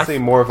wanted to character. see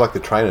more of like the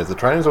trainers. The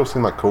trainers all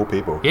seem like cool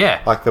people. Yeah.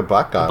 like the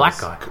black guy. black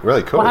was guy.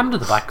 really cool. What happened to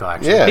the black guy,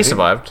 actually? Yeah, He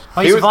survived.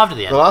 Oh, he was- survived at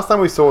the end. The last time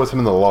we saw was him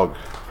in the log,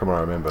 from what I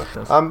remember.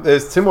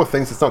 There's 2 more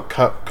things. It's not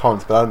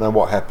cons, but I don't know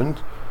what happened.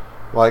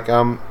 Like,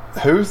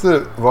 who's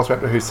the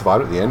Velociraptor who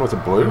survived at the end? Was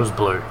it Blue? It was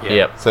Blue, yeah.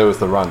 Yep. So it was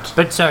the runt.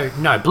 But so,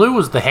 no, Blue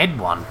was the head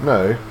one.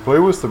 No,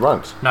 Blue was the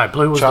runt. No,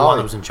 Blue was the one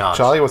that was in charge.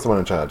 Charlie was the one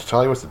in charge.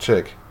 Charlie was the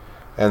chick,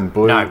 and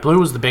Blue. No, Blue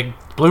was the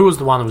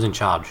one that was in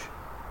charge.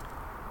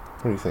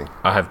 What do you think?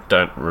 I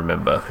don't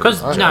remember.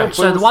 Because, I no, thought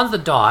so Blue the was- ones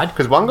that died...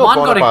 Because one got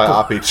blown up by an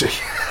a RPG.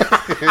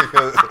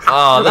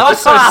 Oh, that was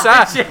so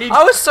sad. Jeez.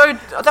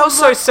 That was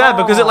so sad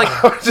because it like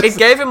it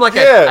gave him like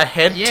Yeah. a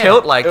head Yeah.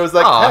 tilt, like, It was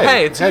like, oh, hey,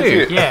 hey, it's hey,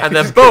 you. it's you. Yeah. And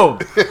then boom.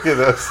 Yeah,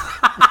 that's-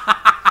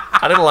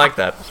 I didn't like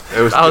that.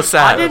 It was I was good.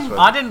 sad.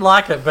 I didn't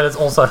like it, but it's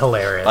also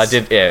hilarious. I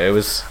did. Yeah, it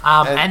was.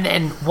 And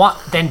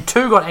then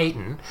 2 got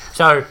eaten.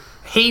 So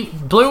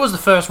Blue was the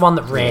first one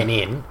that ran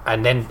in,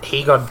 and then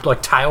he got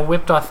like tail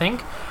whipped, I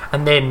think,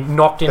 and then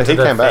knocked into he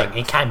the came thing. back.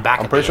 He came back.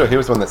 I'm at pretty the sure end. he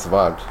was the one that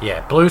survived.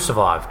 Yeah, Blue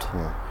survived.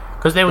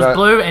 Because there was Right.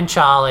 Blue and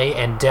Charlie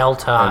and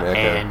Delta And Echo.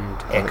 and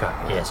Echo.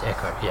 Yes,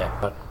 Echo, yeah.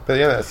 But But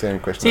yeah, that's the only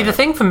question. see, I the have.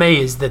 thing for me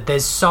is that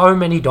there's so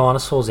many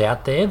dinosaurs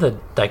out there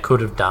that they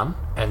could have done,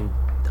 and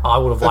I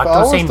would have liked to I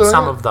have was seen doing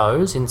some it- of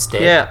those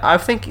instead. Yeah, I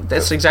think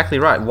that's exactly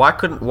right.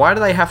 Why do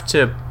they have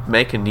to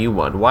make a new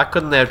one? Why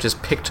couldn't they have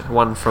just picked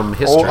one from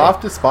history? Or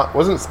after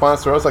wasn't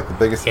Spinosaurus like the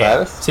biggest,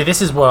 fattest? See,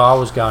 this is where I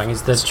was going.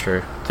 Is that That's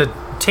true. The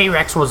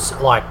T-Rex was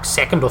like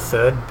second or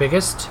third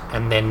biggest,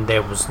 and then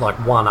there was like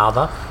one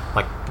other,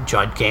 like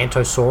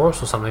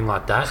Gigantosaurus or something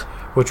like that,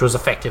 which was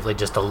effectively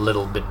just a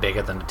little bit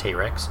bigger than the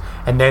T-Rex.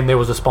 And then there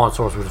was a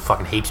Spinosaurus which was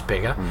fucking heaps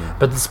bigger.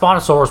 But the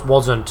Spinosaurus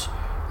wasn't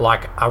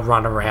like a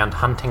run around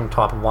hunting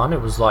type of one.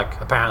 It was like,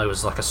 apparently it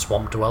was like a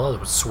swamp dweller that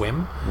would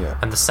swim. Yeah.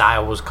 And the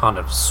sail was kind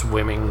of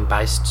swimming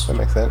based. That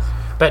makes sense.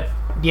 But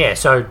yeah,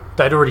 so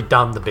they'd already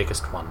done the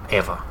biggest one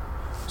ever.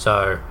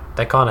 So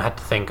they kind of had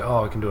to think,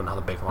 oh, we can do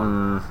another big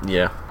one.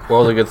 Yeah.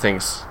 All the good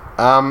things.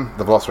 The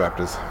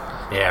Velociraptors.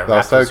 Yeah, They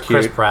were so Raptors,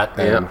 Chris cute. Pratt.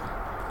 And,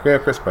 yeah,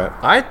 Chris Pratt.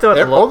 I thought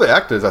All the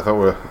actors I thought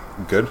were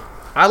good.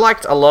 I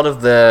liked a lot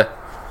of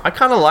I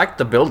kind of liked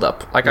the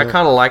build-up. Like, I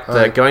kind of liked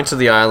the going to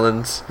the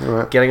island,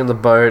 Right. getting on the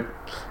boat,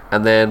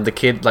 and then the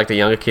kid, like the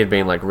younger kid,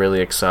 being like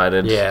really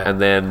excited. Yeah. And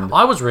then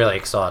I was really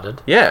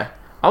excited. yeah,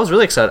 I was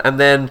really excited. And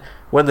then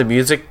when the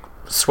music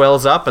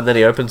swells up, and then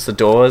he opens the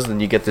doors,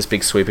 and you get this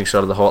big sweeping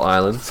shot of the whole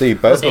island. So you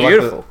both It's were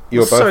beautiful. like you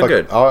were It's both so like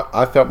good.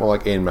 I felt more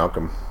like Ian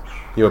Malcolm.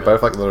 You were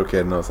both like a little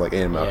kid, and I was like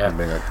Ian Malcolm Yeah.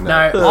 being like, No,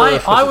 no. I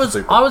This is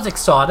stupid. was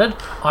excited.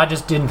 I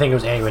just didn't think it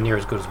was anywhere near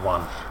as good as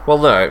one. Well,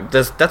 no,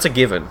 that's a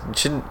given. It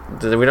shouldn't.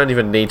 We don't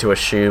even need to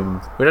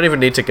assume. We don't even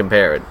need to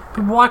compare it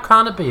But why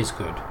can't it be as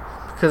good?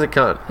 because it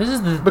can't. This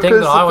is the thing Because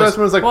that I the was. first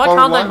one was like why Follow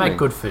can't they Lightning. make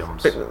good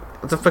films?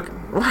 What the fuck?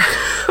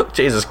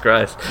 Jesus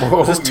Christ!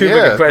 Well, This is too yeah, big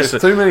a there's question.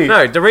 too many-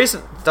 No, the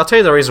reason I'll tell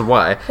you the reason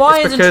why. Why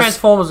It's isn't because-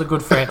 Transformers a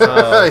good franchise?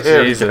 Oh,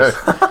 Here we Jesus!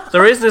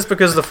 The reason is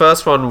because the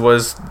first one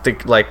was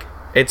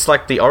it's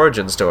like the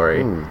origin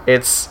story.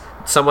 It's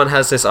someone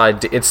has this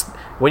idea. It's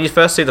when you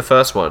first see the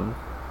first one.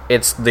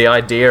 It's the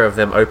idea of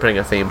them opening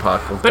a theme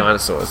park with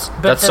dinosaurs.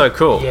 That's so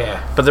cool.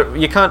 Yeah. But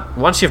you can't.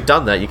 Once you've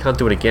done that, you can't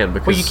do it again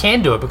because Well, you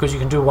can do it because you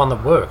can do one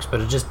that works,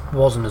 but it just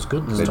wasn't as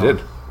good this They time.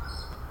 did.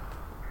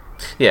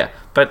 Yeah,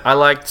 but I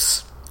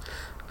liked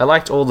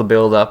all the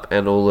build up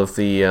and all of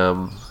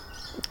the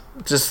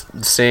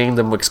just seeing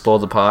them explore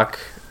the park,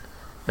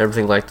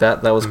 everything like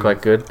that. That was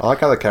quite good. I like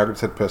how the characters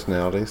had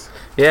personalities.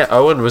 Yeah,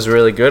 Owen was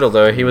really good,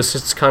 although he was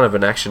just kind of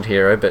an action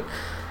hero, but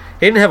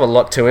he didn't have a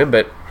lot to him,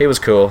 but he was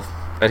cool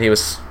and he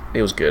was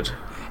good.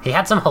 He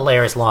had some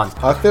hilarious lines.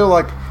 I feel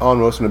like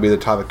Owen Wilson would be the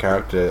type of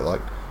character like,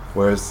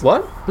 whereas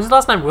What? Was his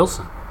last name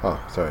Wilson? oh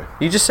sorry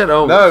You just said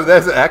Owen. no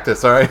there's an actor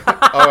sorry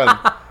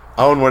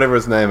Owen whatever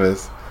his name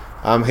is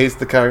he's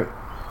the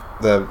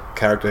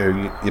character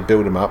who you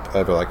build him up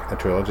over like a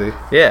trilogy.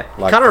 Yeah,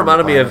 he Like kind of from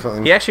reminded me Vine or of.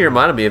 something. He actually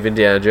reminded me of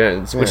Indiana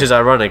Jones, which Yeah. is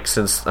ironic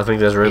since I think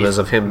there's rumors He's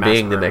of him massive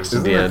being the next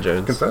rumors. Indiana Isn't that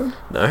Jones. confirmed?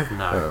 No.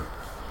 No.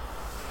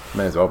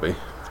 May as well be.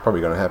 It's probably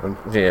going to happen.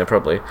 Yeah,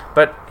 probably.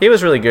 But he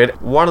was really good.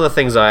 One of the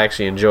things I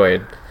actually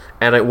enjoyed,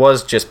 and it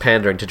was just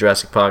pandering to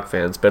Jurassic Park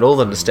fans, but all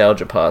the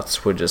nostalgia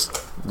parts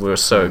were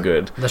so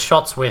good. The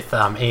shots with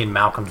Ian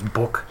Malcolm's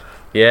book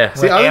Yeah.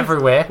 were I-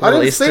 everywhere. I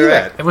didn't Easter see egg.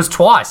 that. It was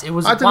twice. It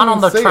was I didn't one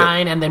on the even see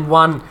train and then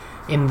one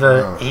in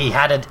the. Oh. He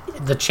had it.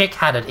 The chick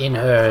had it in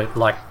her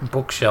like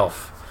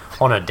bookshelf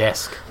on her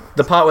desk.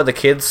 The part where the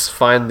kids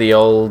find the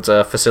old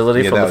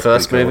facility Yeah, from that the was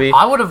first pretty cool. movie.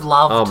 I would have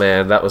loved. Oh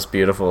man, that was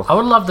beautiful. I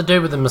would love the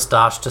dude with the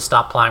moustache to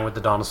start playing with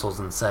the dinosaurs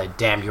and say,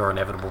 "Damn your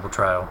inevitable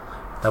betrayal."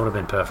 That would have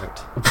been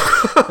perfect.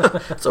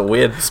 That's a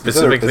weird, Is it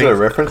specific a thing.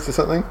 reference to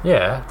something?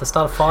 Yeah, at the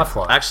start of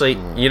Firefly. Actually,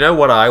 you know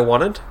what I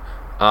wanted?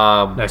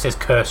 No, it says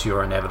curse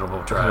your inevitable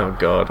betrayal. Oh,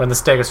 God. When the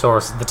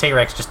Stegosaurus, the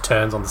T-Rex just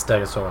turns on the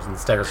Stegosaurus, and the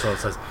Stegosaurus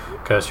says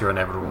curse your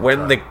inevitable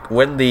When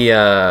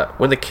betrayal.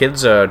 when the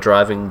kids are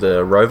driving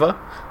the rover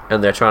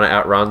and they're trying to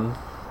outrun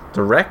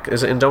the wreck,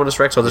 is it Indominus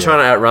Rex? Or they're trying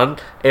to outrun.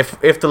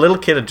 If the little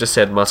kid had just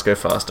said "must go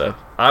faster,"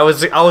 I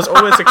was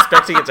always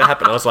expecting it to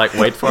happen. I was like,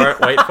 wait for it,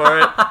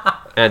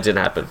 and it didn't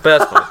happen. But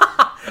that's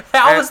fine.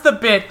 How was the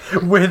bit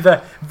where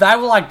they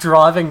were like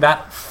driving their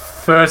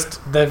first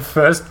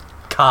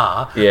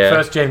car, Yeah.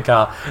 first gen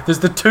car. There's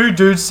the two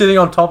dudes sitting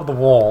on top of the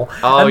wall.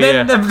 Oh, and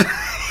then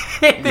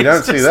You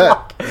don't see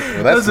that.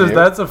 Well, that's new.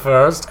 that's a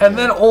first. And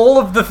then all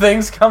of the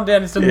things come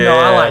down to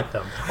annihilate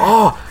them.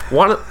 Oh,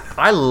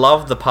 I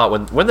love the part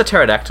when the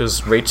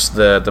pterodactyls reach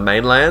the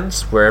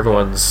mainlands where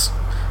everyone's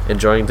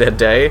enjoying their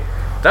day.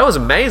 That was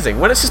amazing.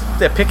 When it's just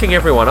they're picking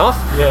everyone off,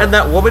 Yeah. and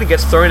that woman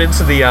gets thrown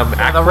into the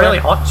aqua, really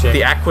hot chick.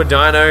 the aqua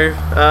dino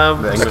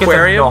Gets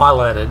aquarium.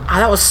 annihilated. Ah,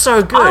 that was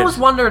so good. I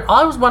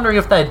was wondering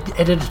if they'd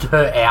edited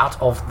her out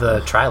of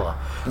the trailer.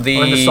 Or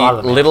in the side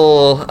of the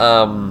little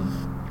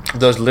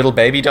those little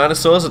baby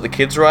dinosaurs that the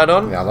kids ride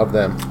on. Yeah, I love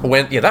them.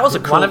 That was a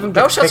cool. One of them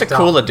That was gets such a picked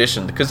cool up.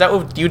 addition because that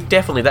would be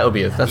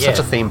that's such Yeah.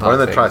 a theme When park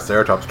the thing.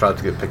 Triceratops tried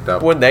to get picked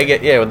up. When the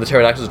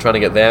pterodactyls are trying to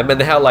get them,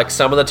 and how like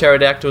some of the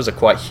pterodactyls are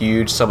quite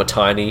huge, some are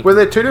tiny. Were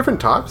there two different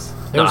types?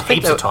 There was I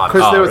think heaps of types.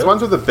 Because there was really?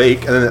 ones with a beak,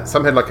 and then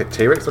some had like a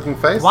T-Rex looking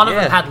face. One of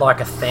Yeah. them had like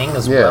a thing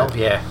as Yeah. well.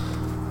 Yeah.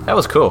 That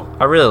was cool.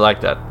 I really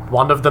liked that.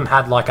 One of them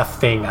had like a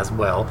thing as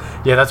well.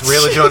 Yeah, that's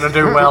really going to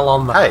do well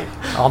on the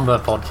on the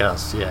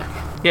podcast. Yeah.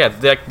 Yeah,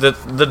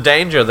 the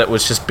danger that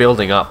was just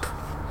building up.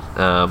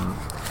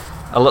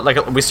 A lot,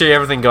 like we see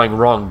everything going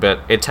wrong,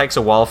 but it takes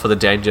a while for the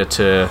danger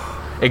to.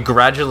 It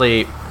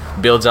gradually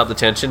builds up the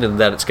tension, and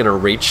that it's going to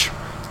reach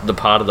the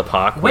part of the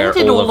park Where where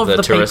did all of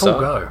the tourists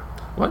people are. go?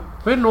 What?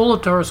 Where did all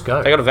the tourists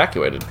go? They got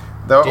evacuated.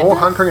 They were Did all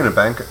they? hunkering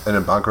in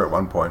a bunker at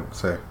one point.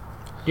 So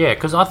Yeah,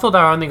 because I thought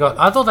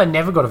they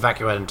never got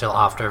evacuated until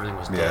after everything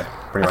was dead. yeah,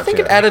 pretty much. I think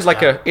yeah.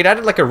 it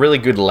added like a really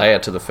good layer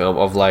to the film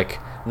of like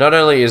not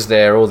only is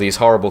there all these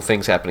horrible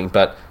things happening,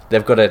 but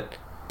they've got to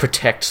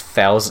protect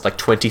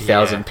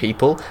 20,000 Yeah.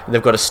 people, and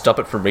they've got to stop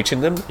it from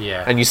reaching them.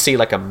 Yeah. And you see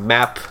like a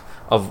map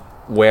of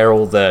where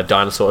all the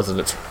dinosaurs and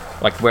it's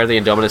like where the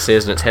Indominus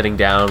is, and it's heading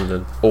down,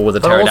 and all the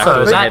But also,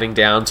 pterodactyls are that- heading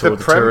down to all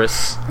the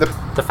tourists.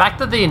 The fact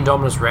that the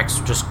Indominus Rex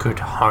just could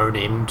hone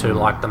into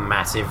like the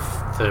massive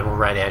thermal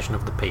radiation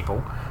of the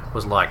people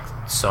was like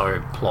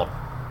so plot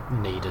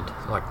needed,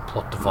 like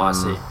plot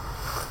devicey.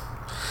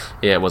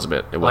 Yeah, it was a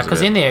bit. It was Like a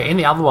because bit. in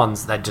the other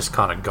ones they just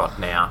kind of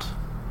gotten out.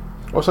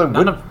 Also,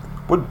 None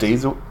would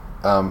Diesel,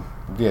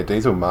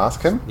 Diesel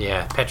mask him?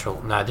 Yeah,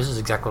 petrol. No, this is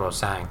exactly what I was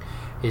saying.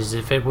 Is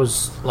if it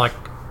was like,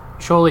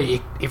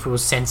 surely if it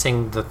was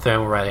sensing the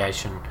thermal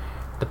radiation,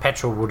 the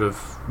petrol would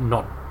have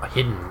not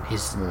hidden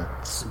his. He would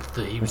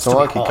It's still not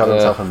be like he hot. cut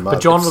himself in mud.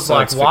 But John It's was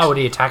like, science why fiction. would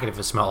he attack it if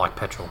it smelled like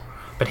petrol?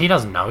 But he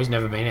doesn't know. He's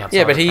never been outside.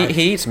 Yeah, but the cage.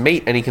 he eats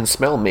meat, and he can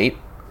smell meat.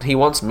 He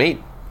wants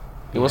meat.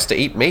 He wants to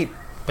eat meat.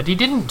 But he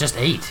didn't just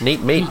eat.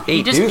 Eat meat. He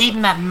Eat. just He was-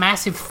 eaten that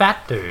massive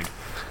fat dude.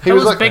 He That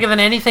was was like- bigger than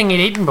anything he'd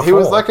eaten before. He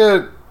was like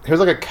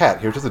a cat.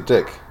 He was just a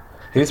dick.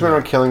 He just went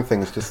around killing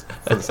things just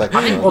for the sake of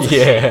I think it. it was a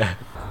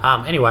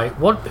Yeah. Anyway,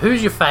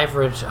 who's your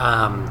favourite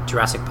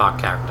Jurassic Park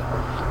character?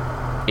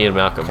 Ian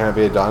Malcolm. Can it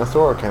be a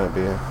dinosaur or can it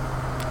be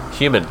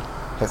Human.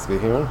 has to be a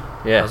human?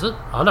 Yeah. Was it?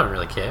 I don't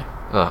really care.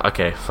 Oh,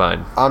 okay,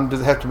 fine. Does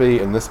it have to be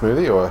in this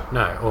movie or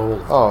No, all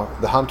of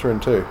them. the hunter in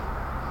 2?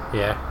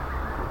 Yeah.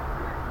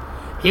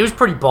 He was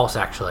pretty boss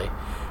actually,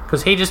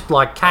 because he just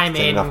like came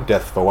That's in. enough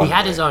death for one He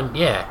had day. his own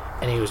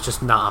and he was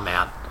just I'm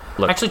out.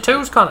 Look. Actually, 2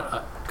 was kind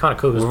of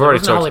cool. We've There already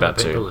wasn't a whole talked heap of about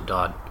 2. people that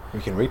died. We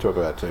can re-talk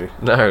about 2.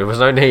 No, there was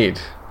no need.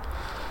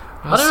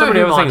 I don't so know many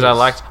who other mine things I is.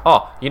 liked.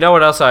 Oh, you know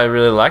what else I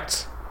really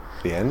liked?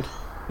 The end.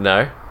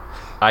 No.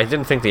 I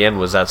didn't think the end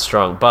was that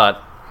strong,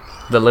 but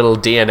the little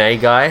DNA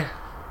guy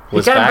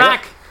was came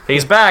back.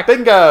 He's back.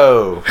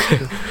 Bingo!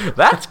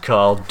 That's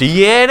called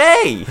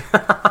DNA.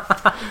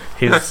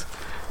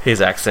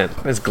 his accent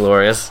is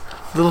glorious.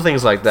 Little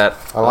things like that.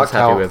 I was like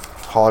happy how with.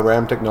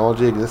 hologram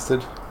technology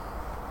existed.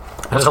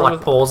 Just wrong like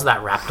with- pause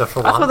that raptor for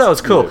I once. thought that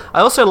was cool. Yeah. I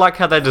also like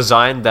how they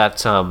designed that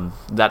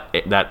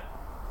that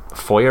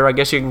foyer, I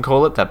guess you can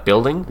call it, that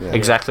building,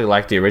 exactly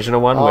like the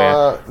original one,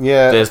 where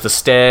Yeah. there's the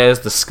stairs,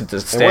 the staircase,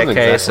 exactly,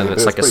 and but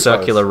it's it like a was pretty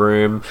circular close.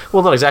 room.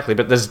 Well, not exactly,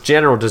 but there's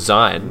general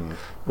design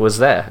was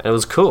there. It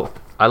was cool.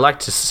 I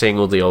liked just seeing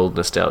all the old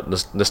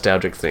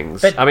nostalgic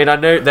things. But- I mean, I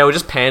know they were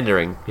just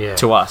pandering Yeah.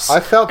 to us. I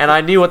felt- and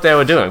I knew what they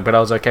were doing, but I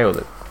was okay with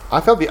it.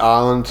 I felt the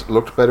island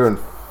looked better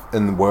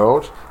in the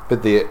world,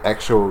 but the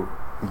actual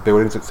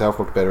buildings itself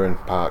looked better in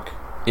Park.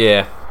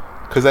 Yeah.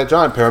 Because that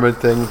giant pyramid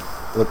thing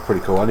looked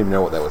pretty cool. I didn't even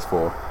know what that was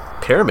for.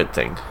 Pyramid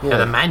thing. Yeah,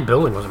 the main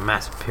building was a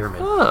massive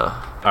pyramid. Oh.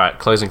 Alright,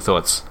 closing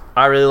thoughts.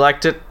 I really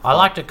liked it. I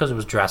liked it because it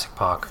was Jurassic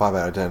Park. 5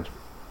 out of 10.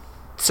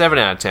 7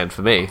 out of 10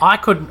 for me. I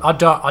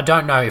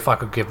don't know if I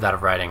could give that a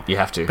rating. You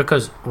have to.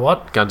 Because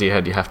what? Gun to your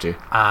head, you have to.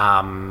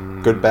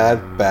 Good,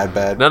 bad, bad,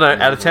 bad. No,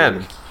 out of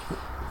 10.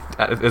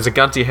 There's a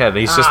gun to your head.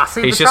 He's See, just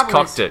the trouble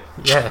cocked is- it.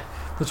 Yeah.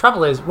 The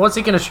trouble is, what's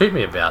he going to shoot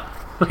me about?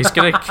 He's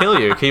gonna kill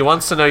you. He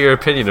wants to know your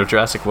opinion of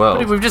Jurassic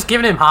World. We've just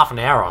given him half an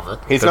hour of it.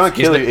 He's going to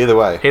kill you either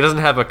way. He doesn't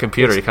have a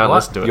computer. He can't What?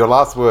 listen to it. Your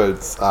last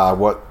words are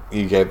what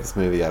you gave this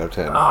movie out of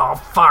 10. Oh,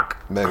 fuck.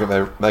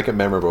 Make it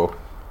memorable.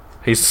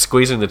 He's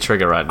squeezing the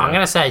trigger right now. I'm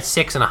going to say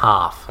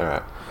 6.5.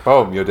 Alright.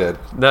 Boom, you're dead.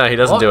 No, he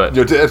doesn't What? do it.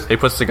 You're dead. He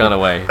puts the gun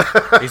away.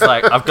 He's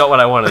like, I've got what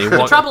I wanted.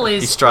 The trouble he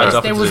is, strides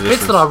off there into was the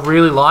bits that distance. I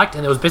really liked,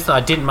 and there was bits that I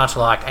didn't much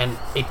like, and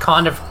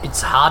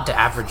it's hard to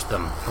average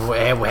them,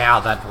 how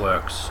that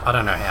works. I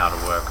don't know how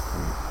to work.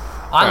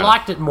 I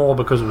liked it more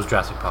because it was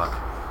Jurassic Park.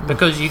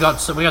 Because we got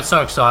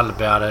so excited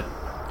about it.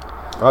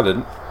 I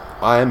didn't.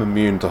 I am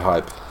immune to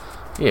hype.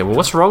 Yeah, well,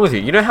 what's wrong with you?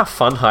 You know how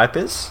fun hype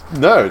is?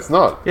 No, it's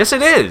not. Yes,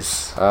 it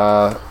is.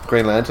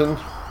 Green Lantern,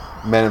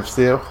 Man of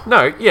Steel.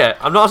 No, yeah,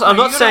 I'm not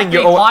saying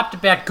you're you're all. hyped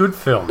about good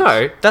films.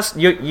 No,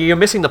 you're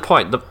missing the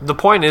point. The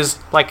point is,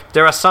 like,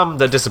 there are some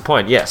that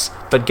disappoint, yes,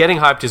 but getting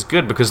hyped is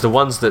good because the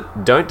ones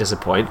that don't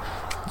disappoint,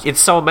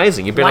 it's so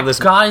amazing. You've been like on this.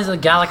 Guardians of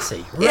the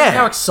Galaxy. Remember Yeah.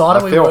 how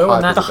excited I we feel were when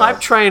hyped that. The about hype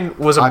train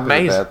was Hype is a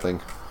amazing. bad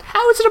thing.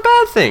 How is it a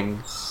bad thing?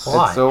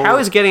 Why? It's all How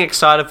is getting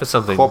excited for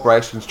something?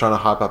 corporations trying to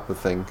hype up the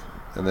thing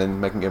and then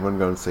making everyone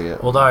go and see it.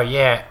 Although,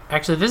 yeah,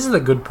 actually, this is a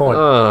good point.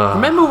 Ugh.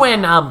 Remember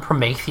when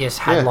Prometheus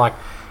had Yeah.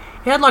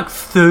 he had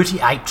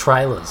 38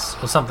 trailers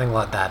or something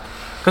like that?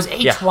 Because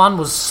each Yeah. one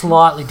was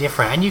slightly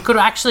different, and you could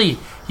actually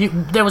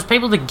there was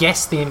people to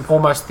guess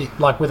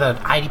with an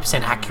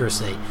 80%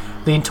 accuracy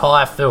the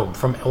entire film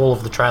from all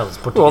of the trailers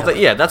put Well,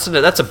 together. that's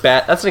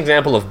an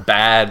example of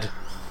bad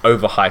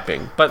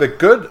overhyping. But The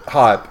good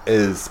hype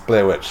is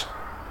Blair Witch.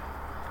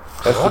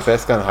 That's the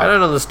best kind of I hype.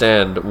 don't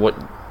understand what.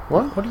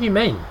 What do you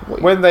mean?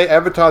 When they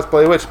advertise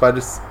Blair Witch by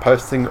just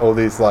posting all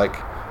these like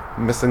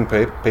missing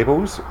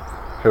peoples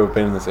who have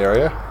been in this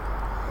area,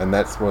 and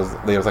there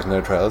was like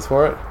no trailers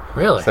for it.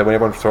 Really? So when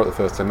everyone saw it the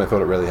first time, they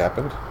thought it really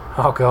happened.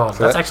 Oh god,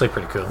 So that's that- actually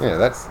pretty cool. Yeah,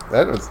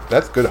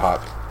 that's good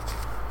hype.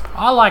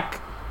 I like.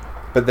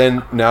 But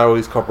then now all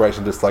these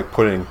corporations just like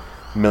putting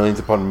millions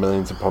upon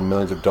millions upon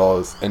millions of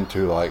dollars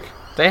into like.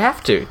 They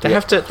have to. They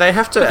have to. There's that's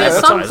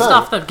advertise. what I'm saying.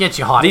 stuff that gets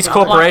you hyped. These Like-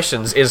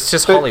 corporations is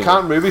just But Hollywood.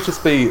 can't movies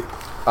just be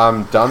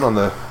done on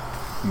the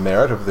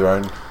merit of their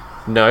own?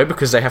 No,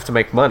 because they have to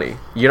make money.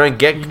 You don't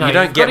get You know, you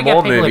don't you've gotta get get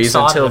more people movies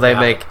excited until they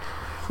about make. it.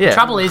 Yeah. The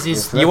trouble is Yeah, you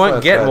that's won't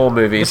what get it's more bad.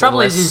 the movies.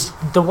 trouble unless, is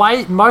the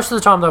way most of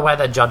the time the way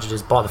they judge it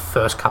is by the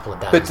first couple of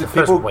days, But the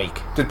first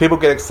week. did people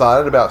get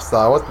excited about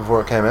Star Wars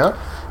before it came out?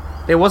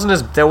 there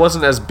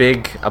wasn't as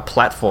big a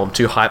platform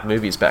to hype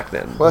movies back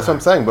then. Well, that's what I'm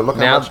saying. But look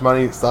Now- how much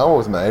money Star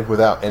Wars made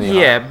without any.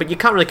 Yeah, hype. but you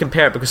can't really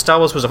compare it because Star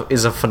Wars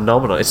is a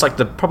phenomenon. It's like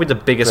probably the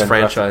biggest Then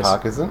Jurassic franchise.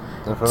 Park isn't.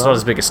 It's not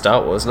as big as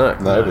Star Wars, no.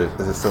 No,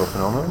 but is it still a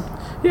phenomenon?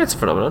 Yeah, it's a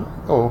phenomenon.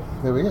 Oh,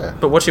 there we go.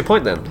 But what's your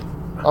point then?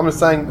 I'm just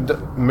saying,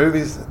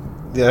 movies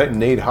they don't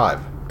need hype.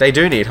 They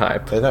do need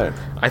hype. They don't.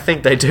 I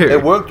think they do.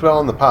 It worked well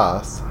in the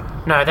past.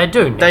 No, they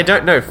do. Now. They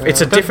don't know.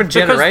 It's a different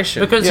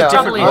generation. because Yeah, the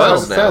trouble I world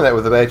is, understand now. that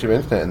with the age of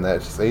internet and that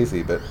it's just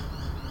easy, but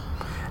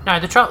no,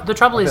 the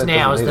trouble is it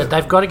now doesn't is need that it.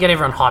 they've got to get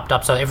everyone hyped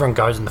up so everyone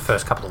goes in the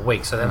first couple of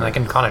weeks, so then they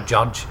can kind of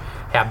judge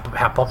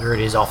how popular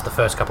it is off the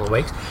first couple of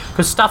weeks.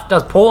 Because stuff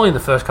does poorly in the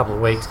first couple of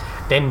weeks,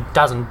 then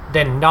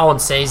no one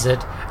sees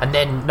it, and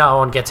then no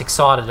one gets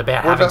excited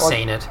about what having about, like,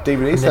 seen it. DVD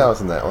And then- sales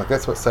and that, like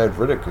that's what saved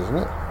Riddick, isn't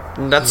it?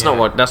 That's Yeah.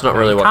 not No,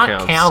 really you what can't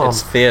counts. count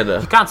It's on- theatre.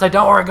 You can't say,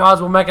 "Don't worry, guys,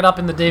 we'll make it up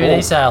in the DVD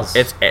Well, sales."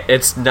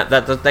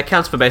 That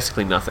counts for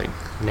basically nothing.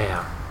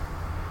 now.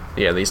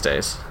 Yeah, these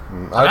days.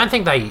 I don't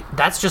think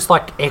that's just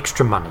like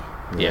extra money.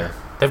 Yeah.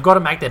 They've got to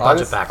make their I budget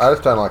just, back. I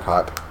just don't like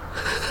hype.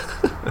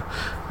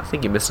 I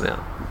think you're missing out.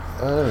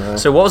 I don't know.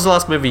 So what was the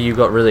last movie you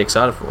got really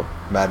excited for?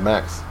 Mad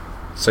Max.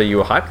 So you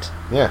were hyped?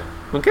 Yeah,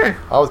 Okay.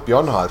 I was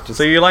beyond hype. Just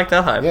So you like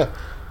that hype? yeah.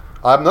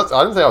 I'm not.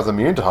 I didn't say I was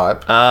immune to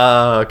hype.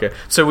 Ah, okay.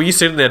 So were you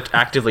sitting there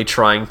actively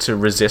trying to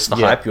resist the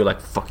Yeah. hype? You were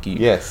like, fuck you.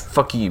 Yes.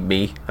 Fuck you,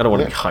 me. I don't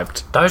want to Yeah. be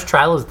hyped. Those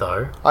trailers,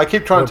 though. I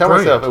keep trying to tell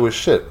Brilliant. myself it was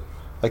shit.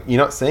 Like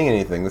you're not seeing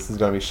anything. This is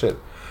going to be shit.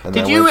 And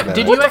Did then I you went to Mad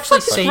did Max. you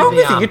actually see What's wrong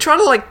with you? the? You're trying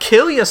to like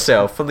kill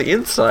yourself from the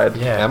inside.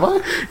 Yeah. Am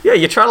I? Yeah,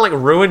 you're trying to like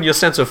ruin your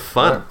sense of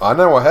fun. I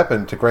know what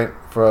happened to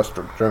for us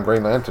during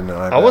Green Lantern.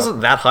 And I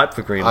wasn't that hyped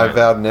for Green I Lantern.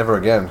 vowed never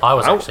again. I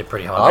was I- actually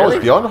pretty high. I was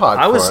beyond hype.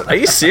 I was. For Are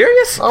it. you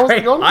serious? I was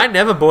beyond. I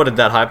never boarded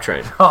that hype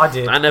train. Oh, I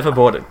did. I never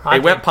boarded. I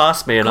It went did.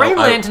 past me, and Green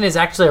I, Lantern is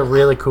actually a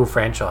really cool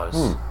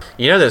franchise.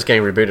 you know, that's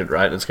getting rebooted,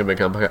 right? And it's going to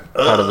become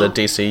part of the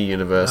DC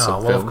universe Oh,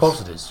 of well, films. of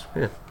course it is.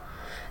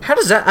 How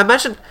does that?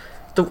 Imagine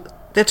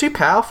they're too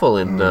powerful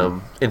in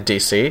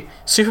DC.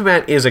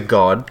 Superman is a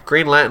god.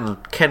 Green Lantern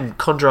can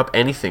conjure up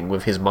anything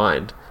with his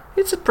mind.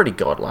 It's a pretty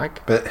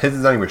godlike. But his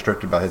is only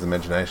restricted by his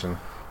imagination.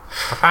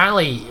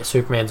 Apparently,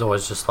 Superman's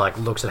always just like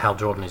looks at Hal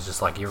Jordan. He's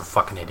just like, "You're a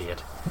fucking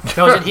idiot."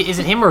 No, is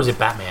it him or is it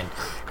Batman?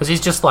 Because he's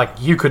just like,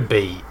 you could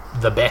be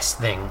the best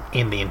thing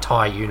in the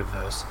entire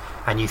universe,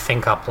 and you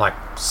think up like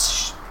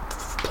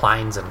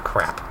planes and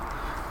crap.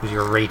 Because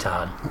you're a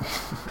retard.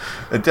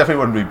 It definitely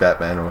wouldn't be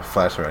Batman or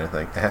Flash or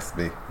anything. It has to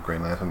be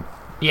Green Lantern.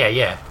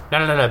 Yeah.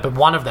 No. But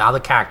one of the other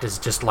characters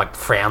just like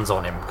frowns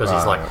on him because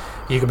he's Oh, like, yeah.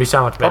 "You could be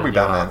so much better." Probably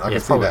than you Batman. are." I Yeah, can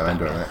it's see probably Batman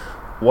doing that.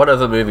 What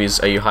other movies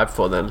are you hyped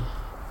for then?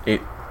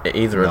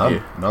 Either of None.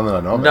 you? None that I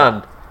know about.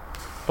 None.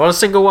 Not a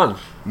single one.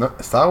 No,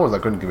 Star Wars I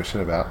couldn't give a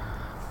shit about.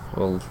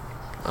 Well,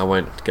 I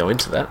won't go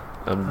into that.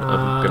 I'm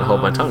going to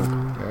hold my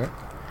tongue. Yeah.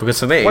 Because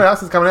for me, What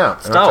else is coming out?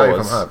 And Star I'll tell you if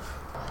Wars. I'm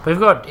hyped. We've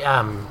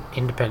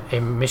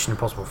got Mission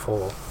Impossible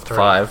 4, 3,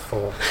 5.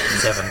 4,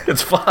 7.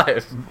 it's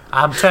 5.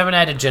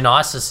 Terminator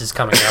Genisys is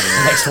coming out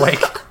next week.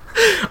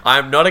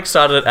 I'm not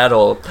excited at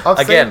all. I've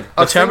Again, seen-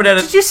 the I've seen-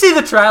 Terminator... Did you see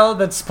the trailer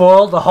that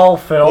spoiled the whole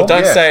film? Well,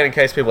 don't Yeah. say it in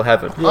case people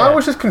haven't. Yeah. I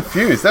was just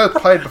confused. That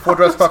was played before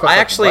Jurassic Park. I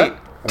actually-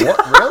 What? Really?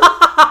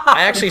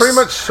 I actually... Pretty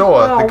much sure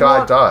Oh, the guy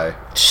what? died.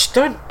 Shh,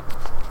 don't...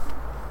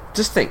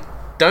 Just think.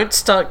 Don't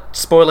start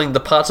spoiling the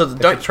parts of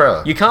the... a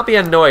trailer. You can't be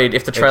annoyed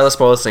if the trailer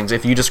spoils things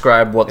if you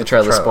describe what the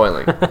trailer's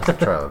spoiling. The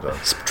trailer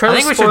does. I Trailers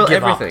think we spoil should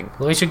give everything. up.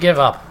 We should give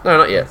up. No,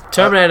 not yet.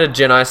 Terminator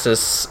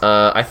Genisys,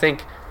 I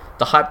think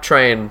the hype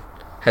train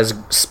has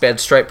sped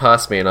straight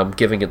past me and I'm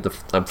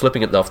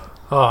flipping it off.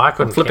 Oh, I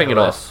couldn't I'm flipping care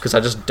it less. off because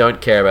I just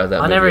don't care about that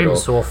I movie never at even all.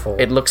 saw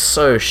 4. It looks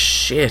so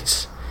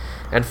shit.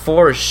 And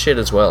 4 is shit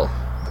as well.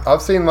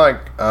 I've seen like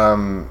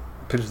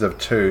pictures of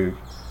 2,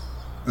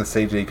 the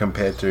CG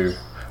compared to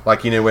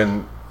like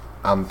when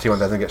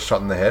T-1000 gets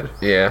shot in the head.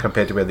 Yeah.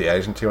 Compared to where the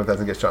Asian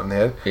T-1000 gets shot in the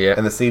head. Yeah.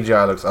 And the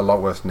CGI looks a lot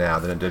worse now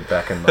than it did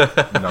back in like,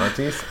 the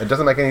 90s. It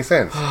doesn't make any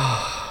sense.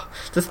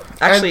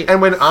 Actually,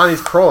 and when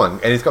Arnie's crawling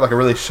and he's got like a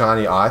really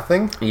shiny eye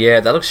thing, yeah,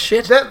 that looks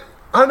shit. I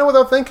don't know what they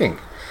were thinking.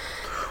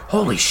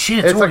 Holy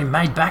shit! It's already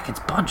made back its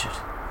budget.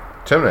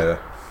 Terminator.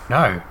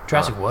 No,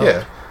 Jurassic World.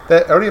 Yeah.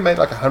 They already made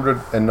like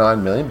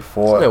 109 million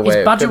before. No way.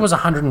 His budget was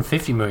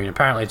 150 million.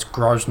 Apparently, its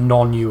gross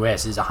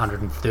non-US is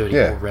 130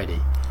 already.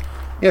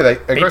 Yeah,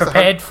 they Be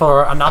prepared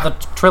for another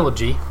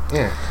trilogy.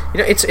 Yeah. You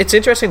know, it's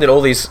interesting that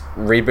all these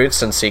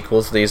reboots and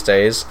sequels these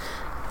days,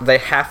 they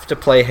have to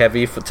play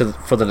heavy for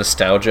the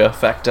nostalgia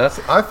factor.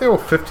 I feel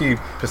 50%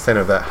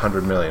 of that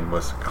 100 million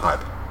was hype.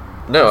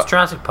 No, It's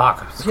Jurassic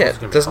Park. yeah,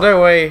 there's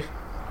no way.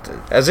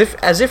 As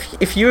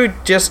if you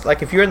just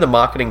like if you're in the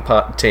marketing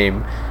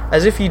team,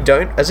 as if you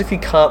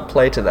can't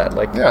play to that.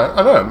 Like, Yeah,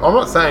 I know. I'm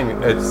not saying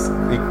it's.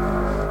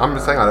 I'm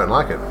just saying I don't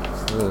like it.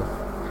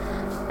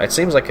 it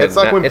seems like It's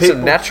like when a people-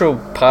 natural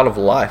part of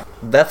life.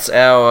 That's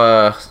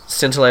our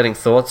scintillating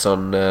thoughts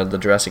on the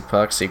Jurassic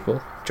Park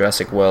sequel,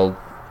 Jurassic World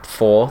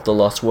 4, The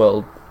Lost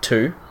World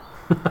 2.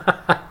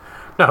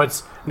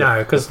 because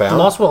The Found?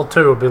 Lost World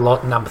 2 would be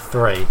number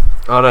 3.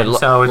 Oh no,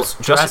 So it's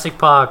Jurassic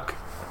Park,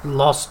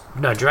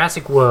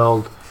 Jurassic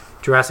World,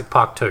 Jurassic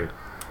Park 2.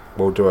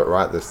 We'll do it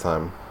right this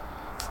time.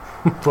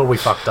 Well, we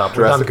fucked up.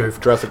 We done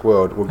goofed. Jurassic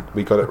World.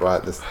 We got it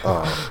right this.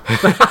 Oh,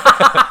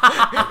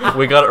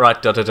 we got it right.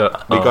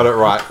 we got it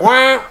right.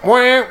 Wah,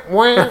 wah,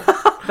 wah.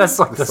 That's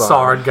like the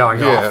siren going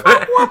Yeah.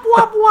 off.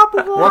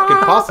 What could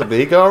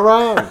possibly go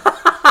wrong?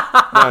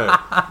 No,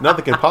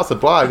 nothing can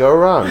possibly go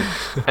wrong.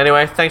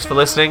 Anyway, thanks for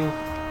listening.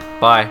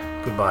 Bye.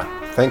 Goodbye.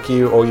 Thank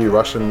you, all you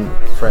Russian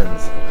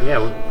friends.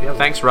 Yeah.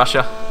 Thanks,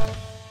 Russia.